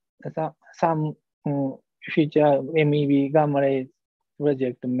future, some future MEV gamma ray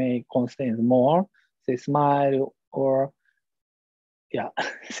project may constrain more, say SMILE or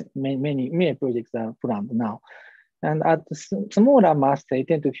many projects are planned now. And at smaller mass, say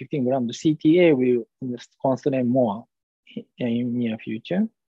 10 to 15 grams, CTA will constrain more in near future.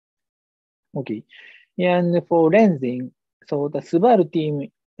 Okay. And for lensing, so the Subaru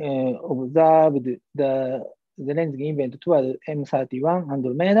team observed the lensing event toward M31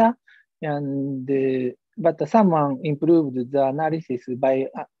 100 meter, but someone improved the analysis by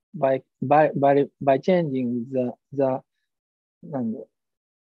changing the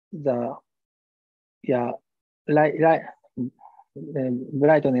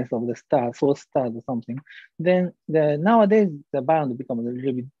brightness of the star, source stars or something. Then nowadays the band becomes a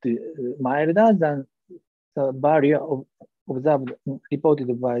little bit milder than the barrier observed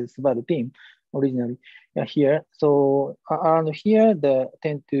reported by the Subaru team originally here. So around here, the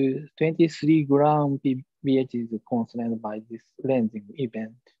 10 to 23 gram pH is constrained by this lensing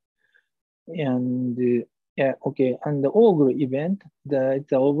event. And yeah, okay, and the Augur event,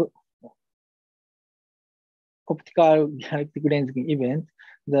 it's a optical galactic lensing event.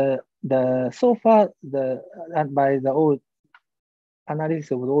 So far by the old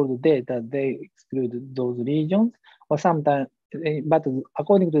analysis of all the data, they exclude those regions, or sometimes, but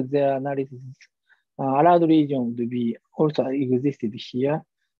according to their analysis, allowed region to be also existed here.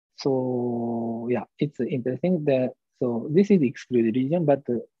 So yeah, it's interesting that so this is the excluded region, but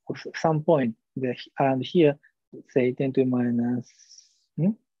at some point around here, say 10 to minus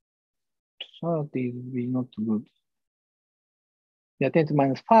 30 will be not good. Yeah, 10 to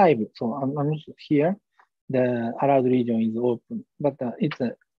minus 5. So I'm here. The allowed region is open, but it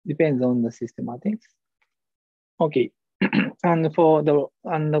depends on the systematics. Okay, and for the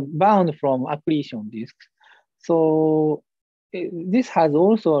bound from accretion disks. So this has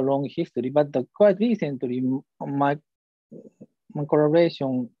also a long history, but quite recently, my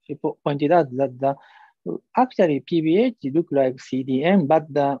collaboration pointed out that actually PBH look like CDM, but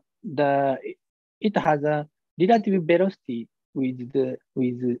it has a relative velocity with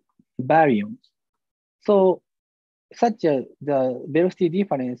baryons. So the velocity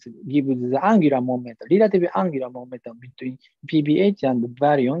difference gives the angular momentum, relative angular momentum between PBH and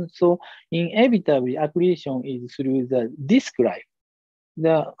baryon. So inevitably accretion is through the disk life.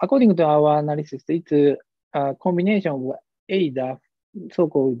 According to our analysis, it's a combination of either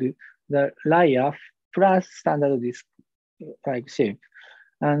so-called the lie-off plus standard disk like shape.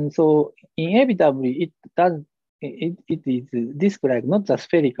 And so inevitably it is disk-like, not the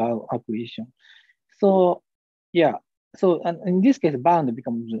spherical accretion. So yeah, so and in this case, bound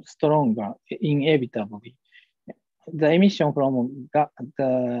becomes stronger inevitably. The emission from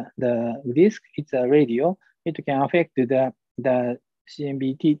the disk, it's a radio. It can affect the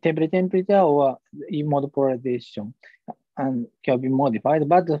CMBT temperature or E-mode polarization and can be modified.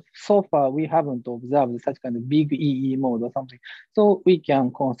 But so far, we haven't observed such kind of big EE mode or something. So we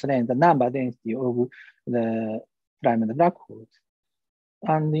can constrain the number density of the primary black holes.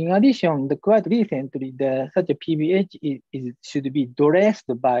 And in addition, quite recently, such a PBH should be dressed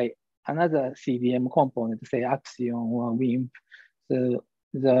by another CDM component, say Axion or WIMP. So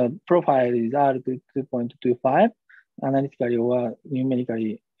the profile is R2.25, analytically or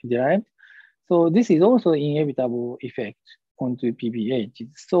numerically derived. So this is also inevitable effect onto PBH.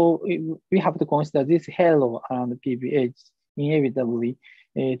 So we have to consider this halo around PBH inevitably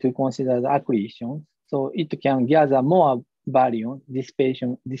to consider the accretion. So it can gather more baryons,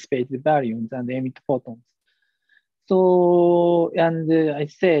 dissipated baryons, and emit photons. So, and I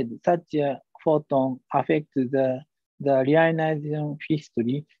said such a photon affects the reionization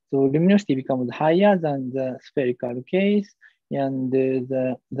history. So luminosity becomes higher than the spherical case, and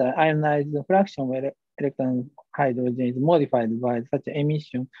the ionized fraction of electron hydrogen is modified by such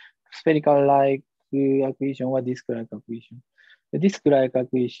emission, spherical-like accretion or disk-like accretion. The disk-like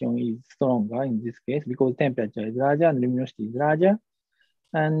accretion is stronger in this case because temperature is larger and luminosity is larger.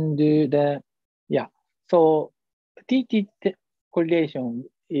 And so TT correlation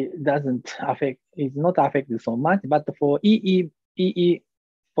is not affected so much, but for EE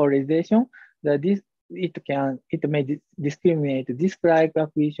polarization, it may discriminate disk-like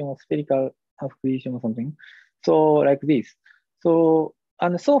accretion or spherical accretion or something. So like this. So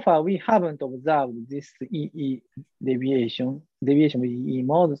and so far we haven't observed this EE deviation with EE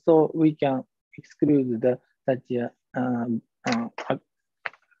mode, so we can exclude such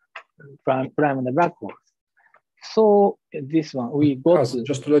primary black holes. So this one we got.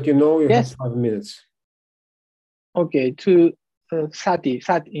 Just to let you know, you have 5 minutes. Okay, to 30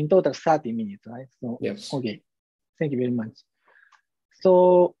 in total 30 minutes, right? So yes. Okay, thank you very much.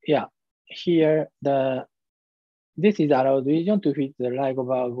 So yeah, here this is allowed region to fit the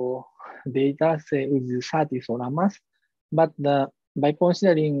LIGO-VARGO data, say with 30 solar mass, but by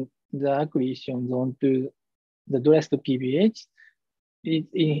considering the accretions onto the dressed PBH, it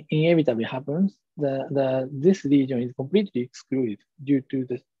inevitably happens. This region is completely excluded due to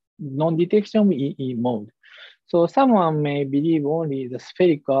the non-detection E mode. So someone may believe only the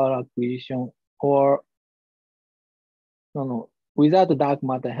spherical acquisition or without dark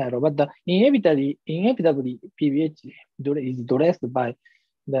matter halo, but the inevitably PBH is dressed by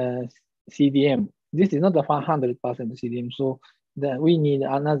the CDM. This is not the 100% CDM, so we need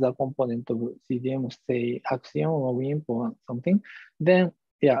another component of CDM, say axion or WIMP or something. Then,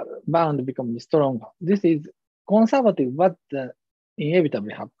 yeah, bound becomes stronger. This is conservative, but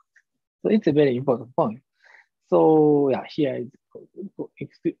inevitably happens. So it's a very important point. So yeah, here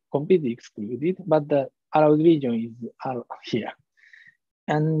it's completely excluded, but the allowed region is here.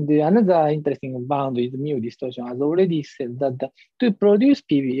 And another interesting bound is mu distortion. As already said, that to produce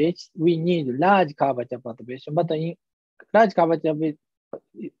PBH, we need large curvature perturbation, but in large curvature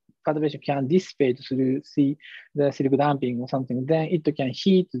perturbation can dissipate through the Silk damping or something. Then it can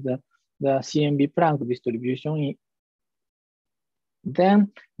heat the CMB Planck distribution.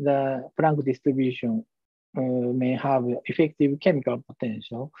 Then the Planck distribution may have effective chemical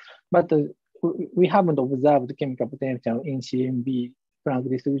potential, but we haven't observed chemical potential in CMB Planck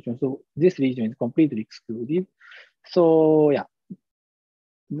distribution, so this region is completely excluded. So yeah,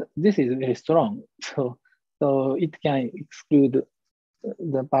 this is very strong. So it can exclude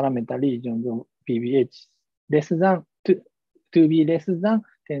the parameter regions of PBH less than to be less than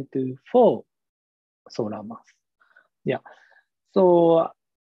 10 to 4 solar mass. Yeah. So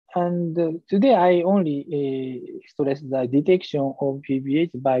and today I only stress the detection of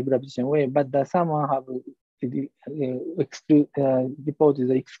PBH by gravitational wave, but someone have reported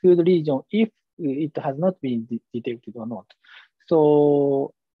the exclude region if it has not been detected or not.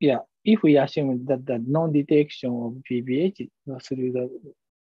 So yeah, if we assume that the non-detection of PBH through the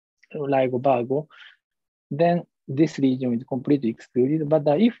LIGO-BARGO, then this region is completely excluded. But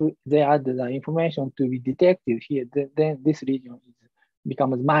if they add the information to be detected here, then this region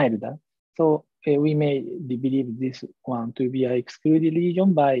becomes milder. So we may believe this one to be an excluded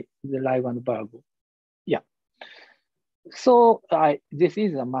region by the LIGO-BARGO. Yeah. So this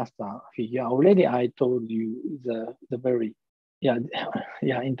is a master figure. Already I told you the very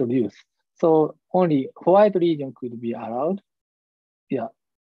introduced. So only white region could be allowed. Yeah.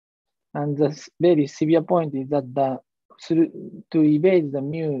 And the very severe point is that to evade the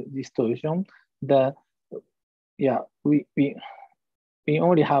mu distortion, we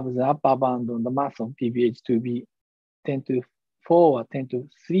only have the upper bound on the mass of PBH to be 10 to 4 or 10 to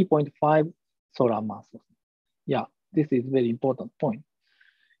 3.5 solar masses. Yeah, this is very important point.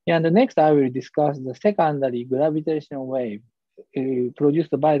 Yeah, and the next I will discuss the secondary gravitational wave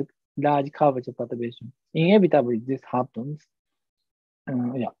produced by large curvature perturbation. Inevitably, this happens.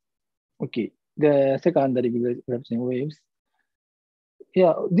 Okay, the secondary gravitational waves.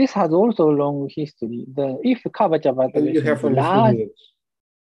 Yeah, this has also a long history. If curvature perturbation you have is large,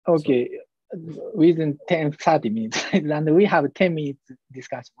 okay, within 30 minutes, and we have 10 minutes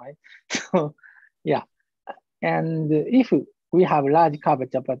discussion, right? So, yeah, and if we have large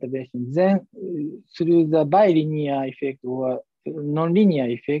curvature perturbation, then through the bilinear effect or nonlinear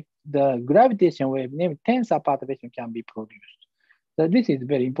effect, the gravitational wave named tensor perturbation can be produced. So this is a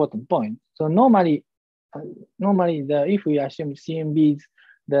very important point. So normally if we assume CMBs,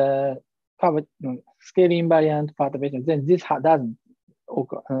 the scale invariant perturbation, then this doesn't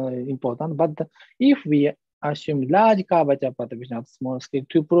important. But if we assume large curvature perturbation at small scale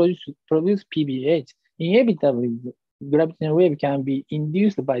to produce PBH, inevitably the gravitational wave can be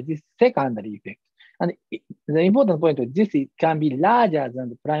induced by this secondary effect. And the important point is this can be larger than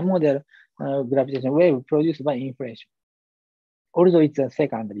the primordial gravitational wave produced by inflation, although it's a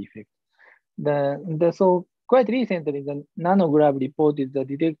secondary effect. So quite recently, the nanograph reported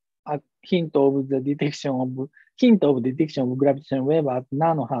the hint of detection of gravitational wave at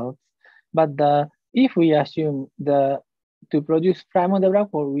nanohertz. But if we assume to produce primordial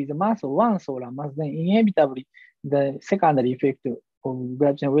black hole with a mass of 1 solar mass, then inevitably the secondary effect of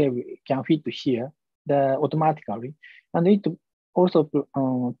gravitational wave can fit here automatically, and it also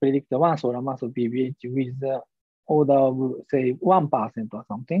predicts the 1 solar mass of PBH with the order of say 1% or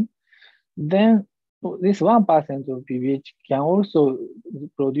something. Then this 1% of PBH can also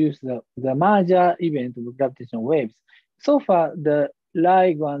produce the merger event of gravitational waves. So far, the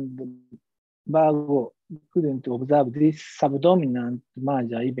LIGO and BARGO couldn't observe this subdominant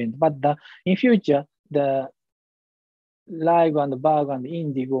merger event, but in future, the LIGO and BARGO and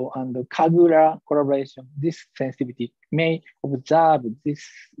Indigo and the Kagura collaboration, this sensitivity may observe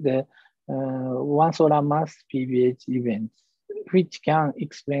the 1 solar mass PBH events, which can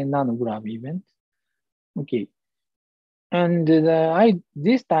explain nanograph events. Okay, And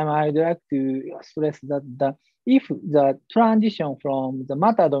this time I'd like to stress that if the transition from the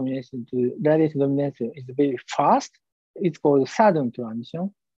matter domination to radiation domination is very fast, it's called sudden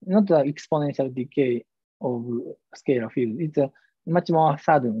transition, not the exponential decay of scalar field. It's a much more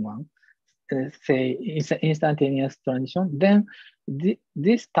sudden one, say it's an instantaneous transition. Then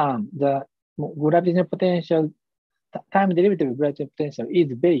this term, the gravitational potential, time derivative gravitational potential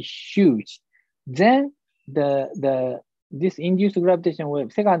is very huge. Then this induced gravitational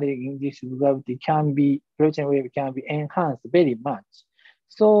wave, secondary induced gravitational wave can be enhanced very much.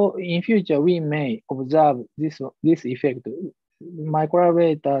 So in future, we may observe this effect. My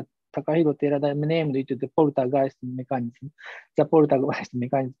collaborator, Takahiro Terada, named it the poltergeist mechanism,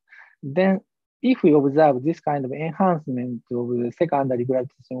 Then if we observe this kind of enhancement of the secondary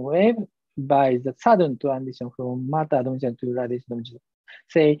gravitational wave by the sudden transition from matter domination to radiation domination,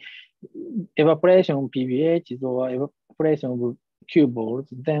 say evaporation of PBH or evaporation of Q balls,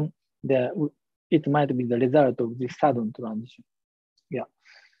 then it might be the result of this sudden transition. Yeah.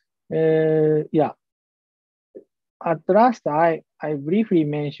 At last, I briefly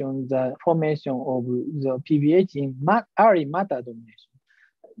mentioned the formation of the PBH in early matter domination.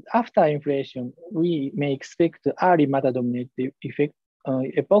 After inflation, we may expect early matter dominated effect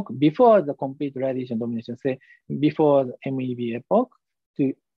epoch before the complete radiation domination, say before the MEV epoch.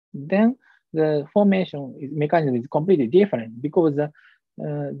 Then the formation mechanism is completely different because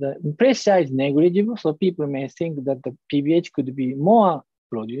the pressure is negligible, so people may think that the PBH could be more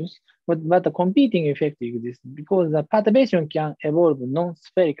produced, but the competing effect exists because the perturbation can evolve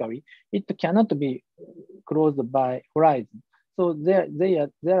non-spherically. It cannot be closed by horizon. So there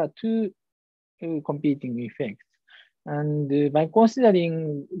are two competing effects. And by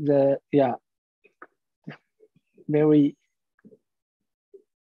considering the very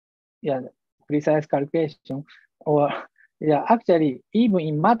precise calculation, actually even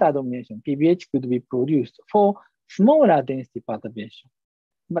in matter domination, PBH could be produced for smaller density perturbation.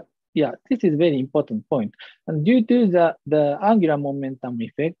 But this is a very important point. And due to the angular momentum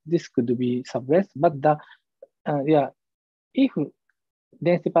effect, this could be suppressed. But if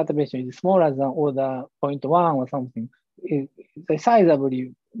density perturbation is smaller than order 0.1 or something, the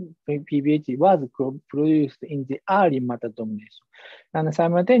sizably PBH was produced in the early matter domination. And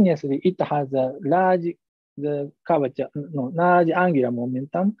simultaneously, it has a large angular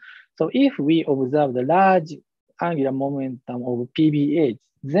momentum. So if we observe the large angular momentum of PBH,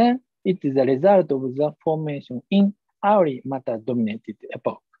 then it is a result of the formation in early matter dominated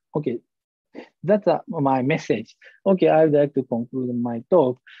epoch. Okay, that's my message. Okay, I would like to conclude my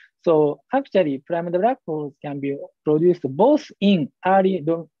talk. So actually, primed black holes can be produced both in early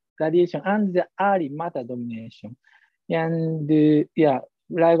radiation and the early matter domination. And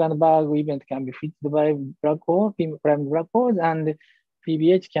Rayleigh-Gunberg event can be fitted by black hole, primed black holes, and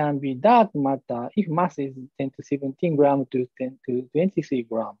PBH can be dark matter if mass is 10 to 17 grams to 10 to 23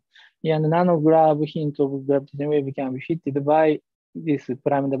 grams. And nanograv hint of gravitational wave can be fitted by this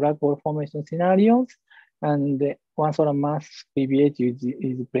primed black hole formation scenarios. And one solar mass PBH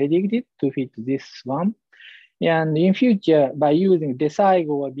is predicted to fit this one. And in future, by using decays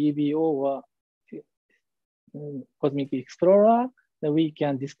or BBO or Cosmic Explorer, we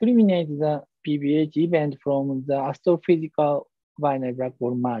can discriminate the PBH event from the astrophysical binary black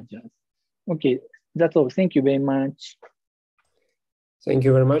hole mergers. Okay, that's all. Thank you very much. Thank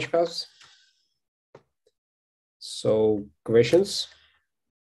you very much, Kaz. So, questions?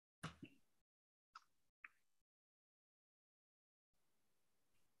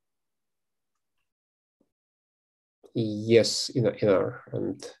 Yes, Inar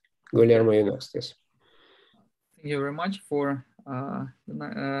and Guillermo, you next, yes. Thank you very much for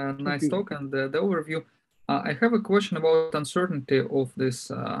the nice talk and the overview. I have a question about uncertainty of this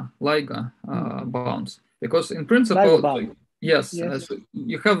LIGO bounds, because in principle, yes. So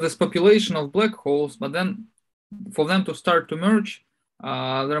you have this population of black holes, but then for them to start to merge,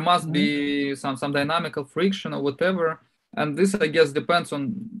 there must be some dynamical friction or whatever, and this, I guess, depends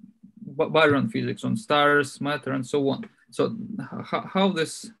on baryon physics, on stars, matter, and so on. So how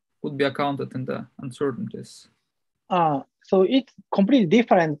this would be accounted in the uncertainties? So it's completely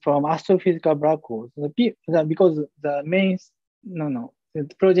different from astrophysical black holes. Because the main,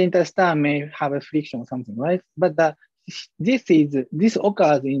 the progenitor star may have a friction or something, right? But this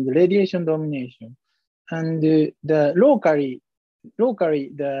occurs in the radiation domination, and the locally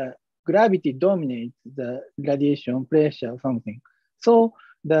the gravity dominates the radiation pressure or something. So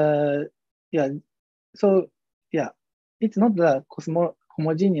it's not the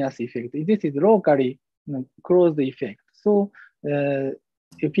homogeneous effect. This is locally closed effect. So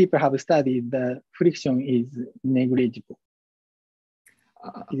if people have studied, the friction is negligible.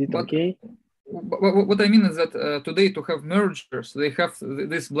 Is it okay? What I mean is that today to have mergers, they have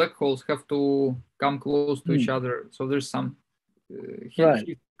these black holes have to come close to each other. So there's some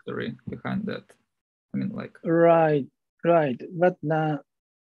history behind that. I mean, like right. But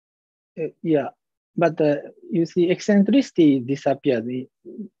yeah, but you see, eccentricity disappears at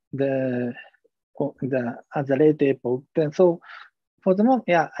the late epoch. And so for the moment,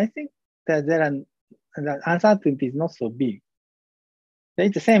 yeah, I think that the uncertainty is not so big.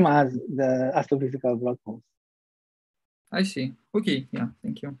 It's the same as the astrophysical black holes. I see. Okay. Yeah.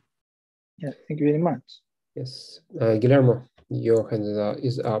 Thank you. Yeah. Thank you very much. Yes. Guillermo, your hand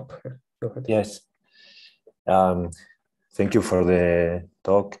is up. Go ahead. Yes. Thank you for the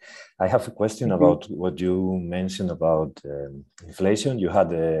talk. I have a question about what you mentioned about inflation. You had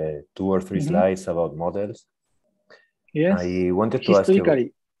 2 or 3 slides about models. Yes. I wanted to ask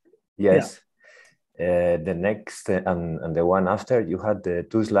you. Yes. Yeah. The next and the one after, you had the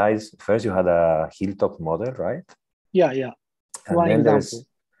 2 slides. First, you had a hilltop model, right? Yeah. And one then example.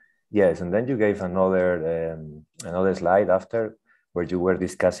 Yes, and then you gave another slide after, where you were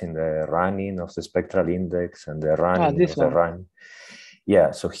discussing the running of the spectral index and the running of the run.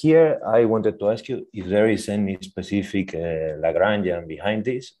 Yeah, so here I wanted to ask you if there is any specific Lagrangian behind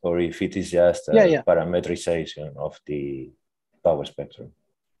this, or if it is just a parametrization of the power spectrum.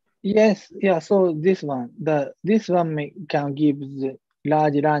 Yes, yeah. So this one can give the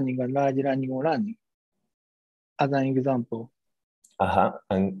large running and large running as an example.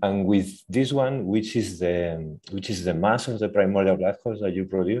 And with this one, which is the mass of the primordial black holes that you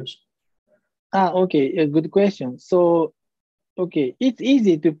produce? Okay, a good question. So, okay, it's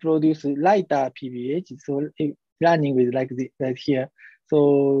easy to produce lighter PBH. So running with like here.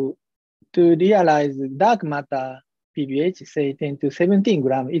 So to realize dark matter PBH, say 10 to 17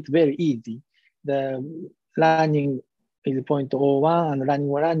 grams, it's very easy. The running is 0.01 and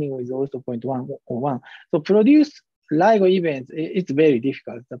running is also 0.101. So produce LIGO events, it's very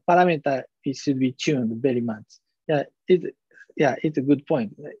difficult. The parameter, it should be tuned very much. Yeah, it's a good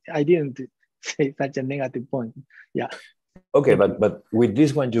point. I didn't say such a negative point. Yeah. Okay, but with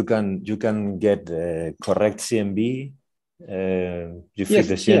this one you can get the correct CMB. You fit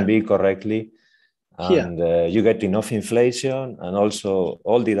the CMB correctly, and you get enough inflation, and also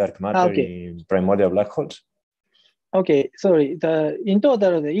all the dark matter in primordial black holes. Okay, sorry. In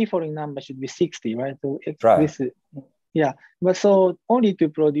total, the E following number should be 60, right? So but so only to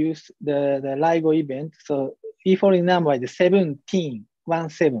produce the LIGO event, so E following number is 17.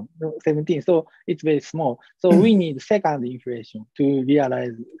 So it's very small. So we need second inflation to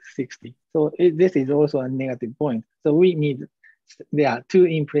realize 60. So this is also a negative point. So we need, there are 2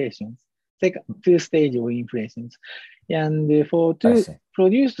 inflations, 2 stages of inflations. And for to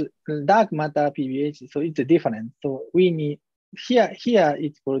produce dark matter PBH, so it's different. So we need, here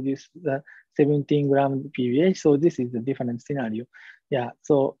it's produced the 17 gram PBH. So this is a different scenario. Yeah,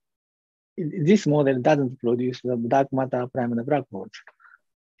 so this model doesn't produce the dark matter primordial black holes.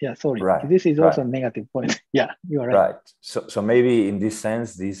 Yeah, sorry. This is also a negative point. Yeah, you are right. So maybe in this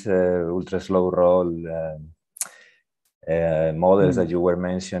sense, these ultra slow roll models that you were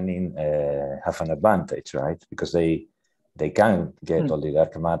mentioning have an advantage, right? Because they can get all the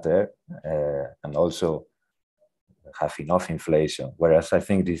dark matter and also have enough inflation. Whereas I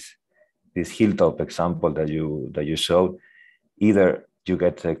think this hilltop example that you showed, either you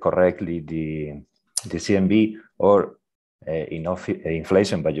get correctly the CMB or enough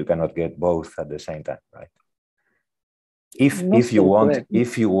inflation, but you cannot get both at the same time, right? If you want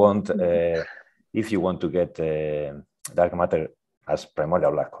to get dark matter as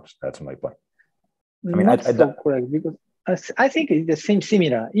primordial black holes, that's my point. I mean, not so correct, because I think it's the same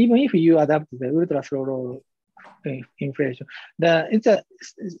similar. Even if you adapt the ultra slow roll inflation,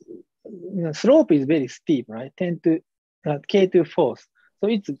 slope is very steep, right? 10 to K2 force, so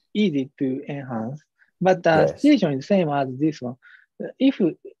it's easy to enhance. But the situation is the same as this one. If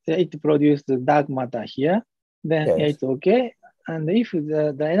it produces the dark matter here, then it's okay. And if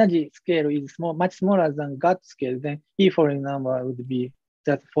the energy scale is much smaller than gut scale, then E following number would be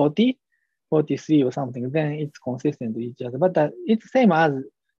just 40, 43 or something. Then it's consistent with each other. But it's the same as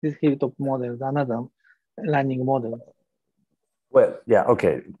this hilltop model, another landing model. Well, yeah,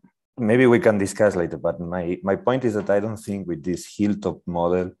 okay. Maybe we can discuss later. But my point is that I don't think with this hilltop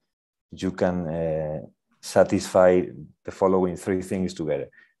model you can satisfy the following 3 things together: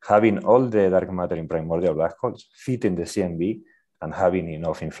 having all the dark matter in primordial black holes, fitting the CMB, and having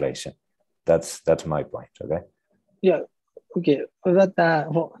enough inflation. That's my point. Okay. Yeah. Okay. But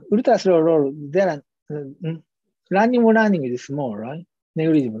for ultra slow roll, there are running is small, right?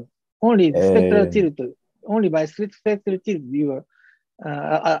 Negligible. Only the spectral tilt. Only by spectral tilt you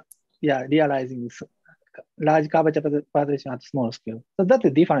are realizing this large curvature perturbation at small scale. So that's a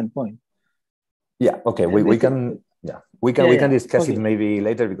different point. Yeah. Okay. We can discuss it maybe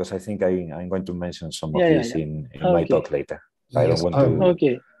later, because I think I'm going to mention some of this in my talk later. I don't want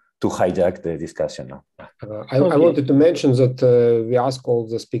to hijack the discussion now. I wanted to mention that we ask all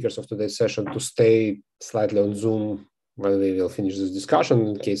the speakers of today's session to stay slightly on Zoom when we will finish this discussion,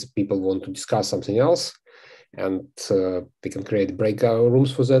 in case people want to discuss something else, and we can create breakout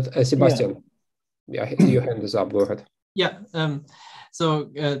rooms for that. Sebastian, your hand is up. Go ahead. Yeah.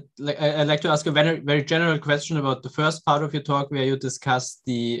 So I'd like to ask a very, very general question about the first part of your talk, where you discussed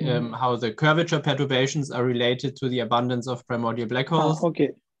the how the curvature perturbations are related to the abundance of primordial black holes.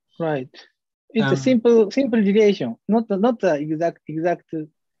 Okay, right. It's a simple relation, not the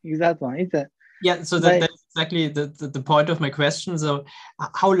exact one. It's a so that's exactly the point of my question. So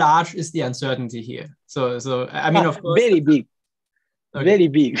how large is the uncertainty here? So I mean, of course, very big, very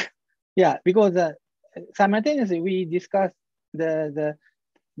big. Yeah, because simultaneously we discussed the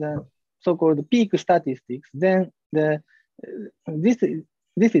so-called peak statistics. Then this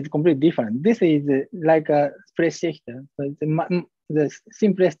is completely different. This is like a spreadsheet. So it's the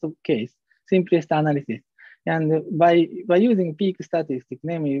simplest case, simplest analysis. And by using peak statistics,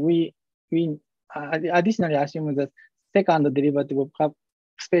 namely we additionally assume that second derivative of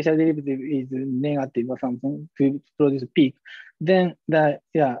spatial derivative is negative or something to produce a peak. Then the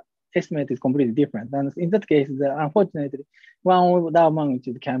estimate is completely different. And in that case, unfortunately, one order of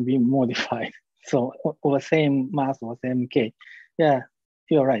magnitude can be modified. So over same mass or same K. Yeah,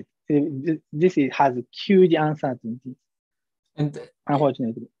 you're right. This has huge uncertainty. And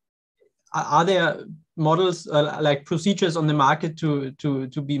unfortunately. Are there models like procedures on the market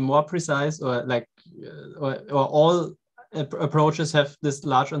to be more precise, or like or all approaches have this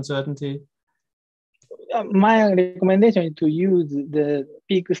large uncertainty? My recommendation is to use the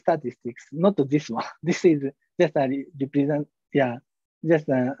peak statistics, not this one. This is just a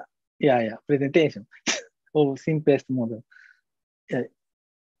presentation of simplest model.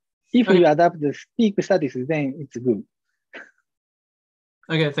 If you adapt the peak statistics, then it's good.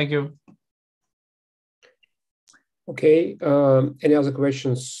 Okay, thank you. Okay, any other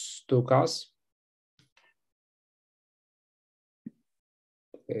questions to Kaz?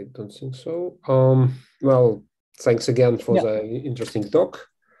 I don't think so. Well, thanks again for the interesting talk.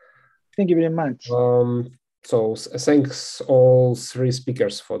 Thank you very much. So thanks all three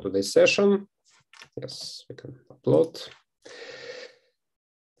speakers for today's session. Yes, we can upload.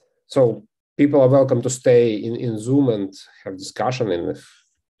 So people are welcome to stay in Zoom and have discussion. And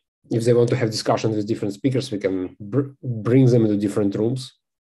if they want to have discussion with different speakers, we can bring them into different rooms.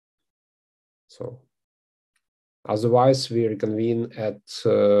 So otherwise, we reconvene at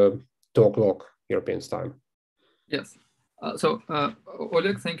 2 o'clock European time. Yes. So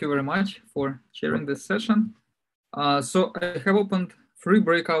Oleg, thank you very much for sharing this session. So I have opened 3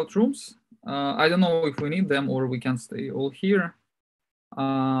 breakout rooms. I don't know if we need them or we can stay all here.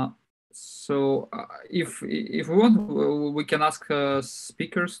 So if we want, we can ask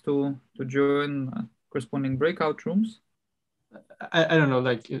speakers to join corresponding breakout rooms. I don't know,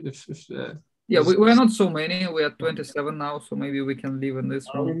 like if we're not so many. We are 27 now, so maybe we can live in this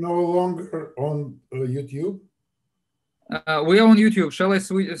room. Are we no longer on YouTube? We are on YouTube.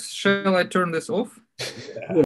 Shall I turn this off?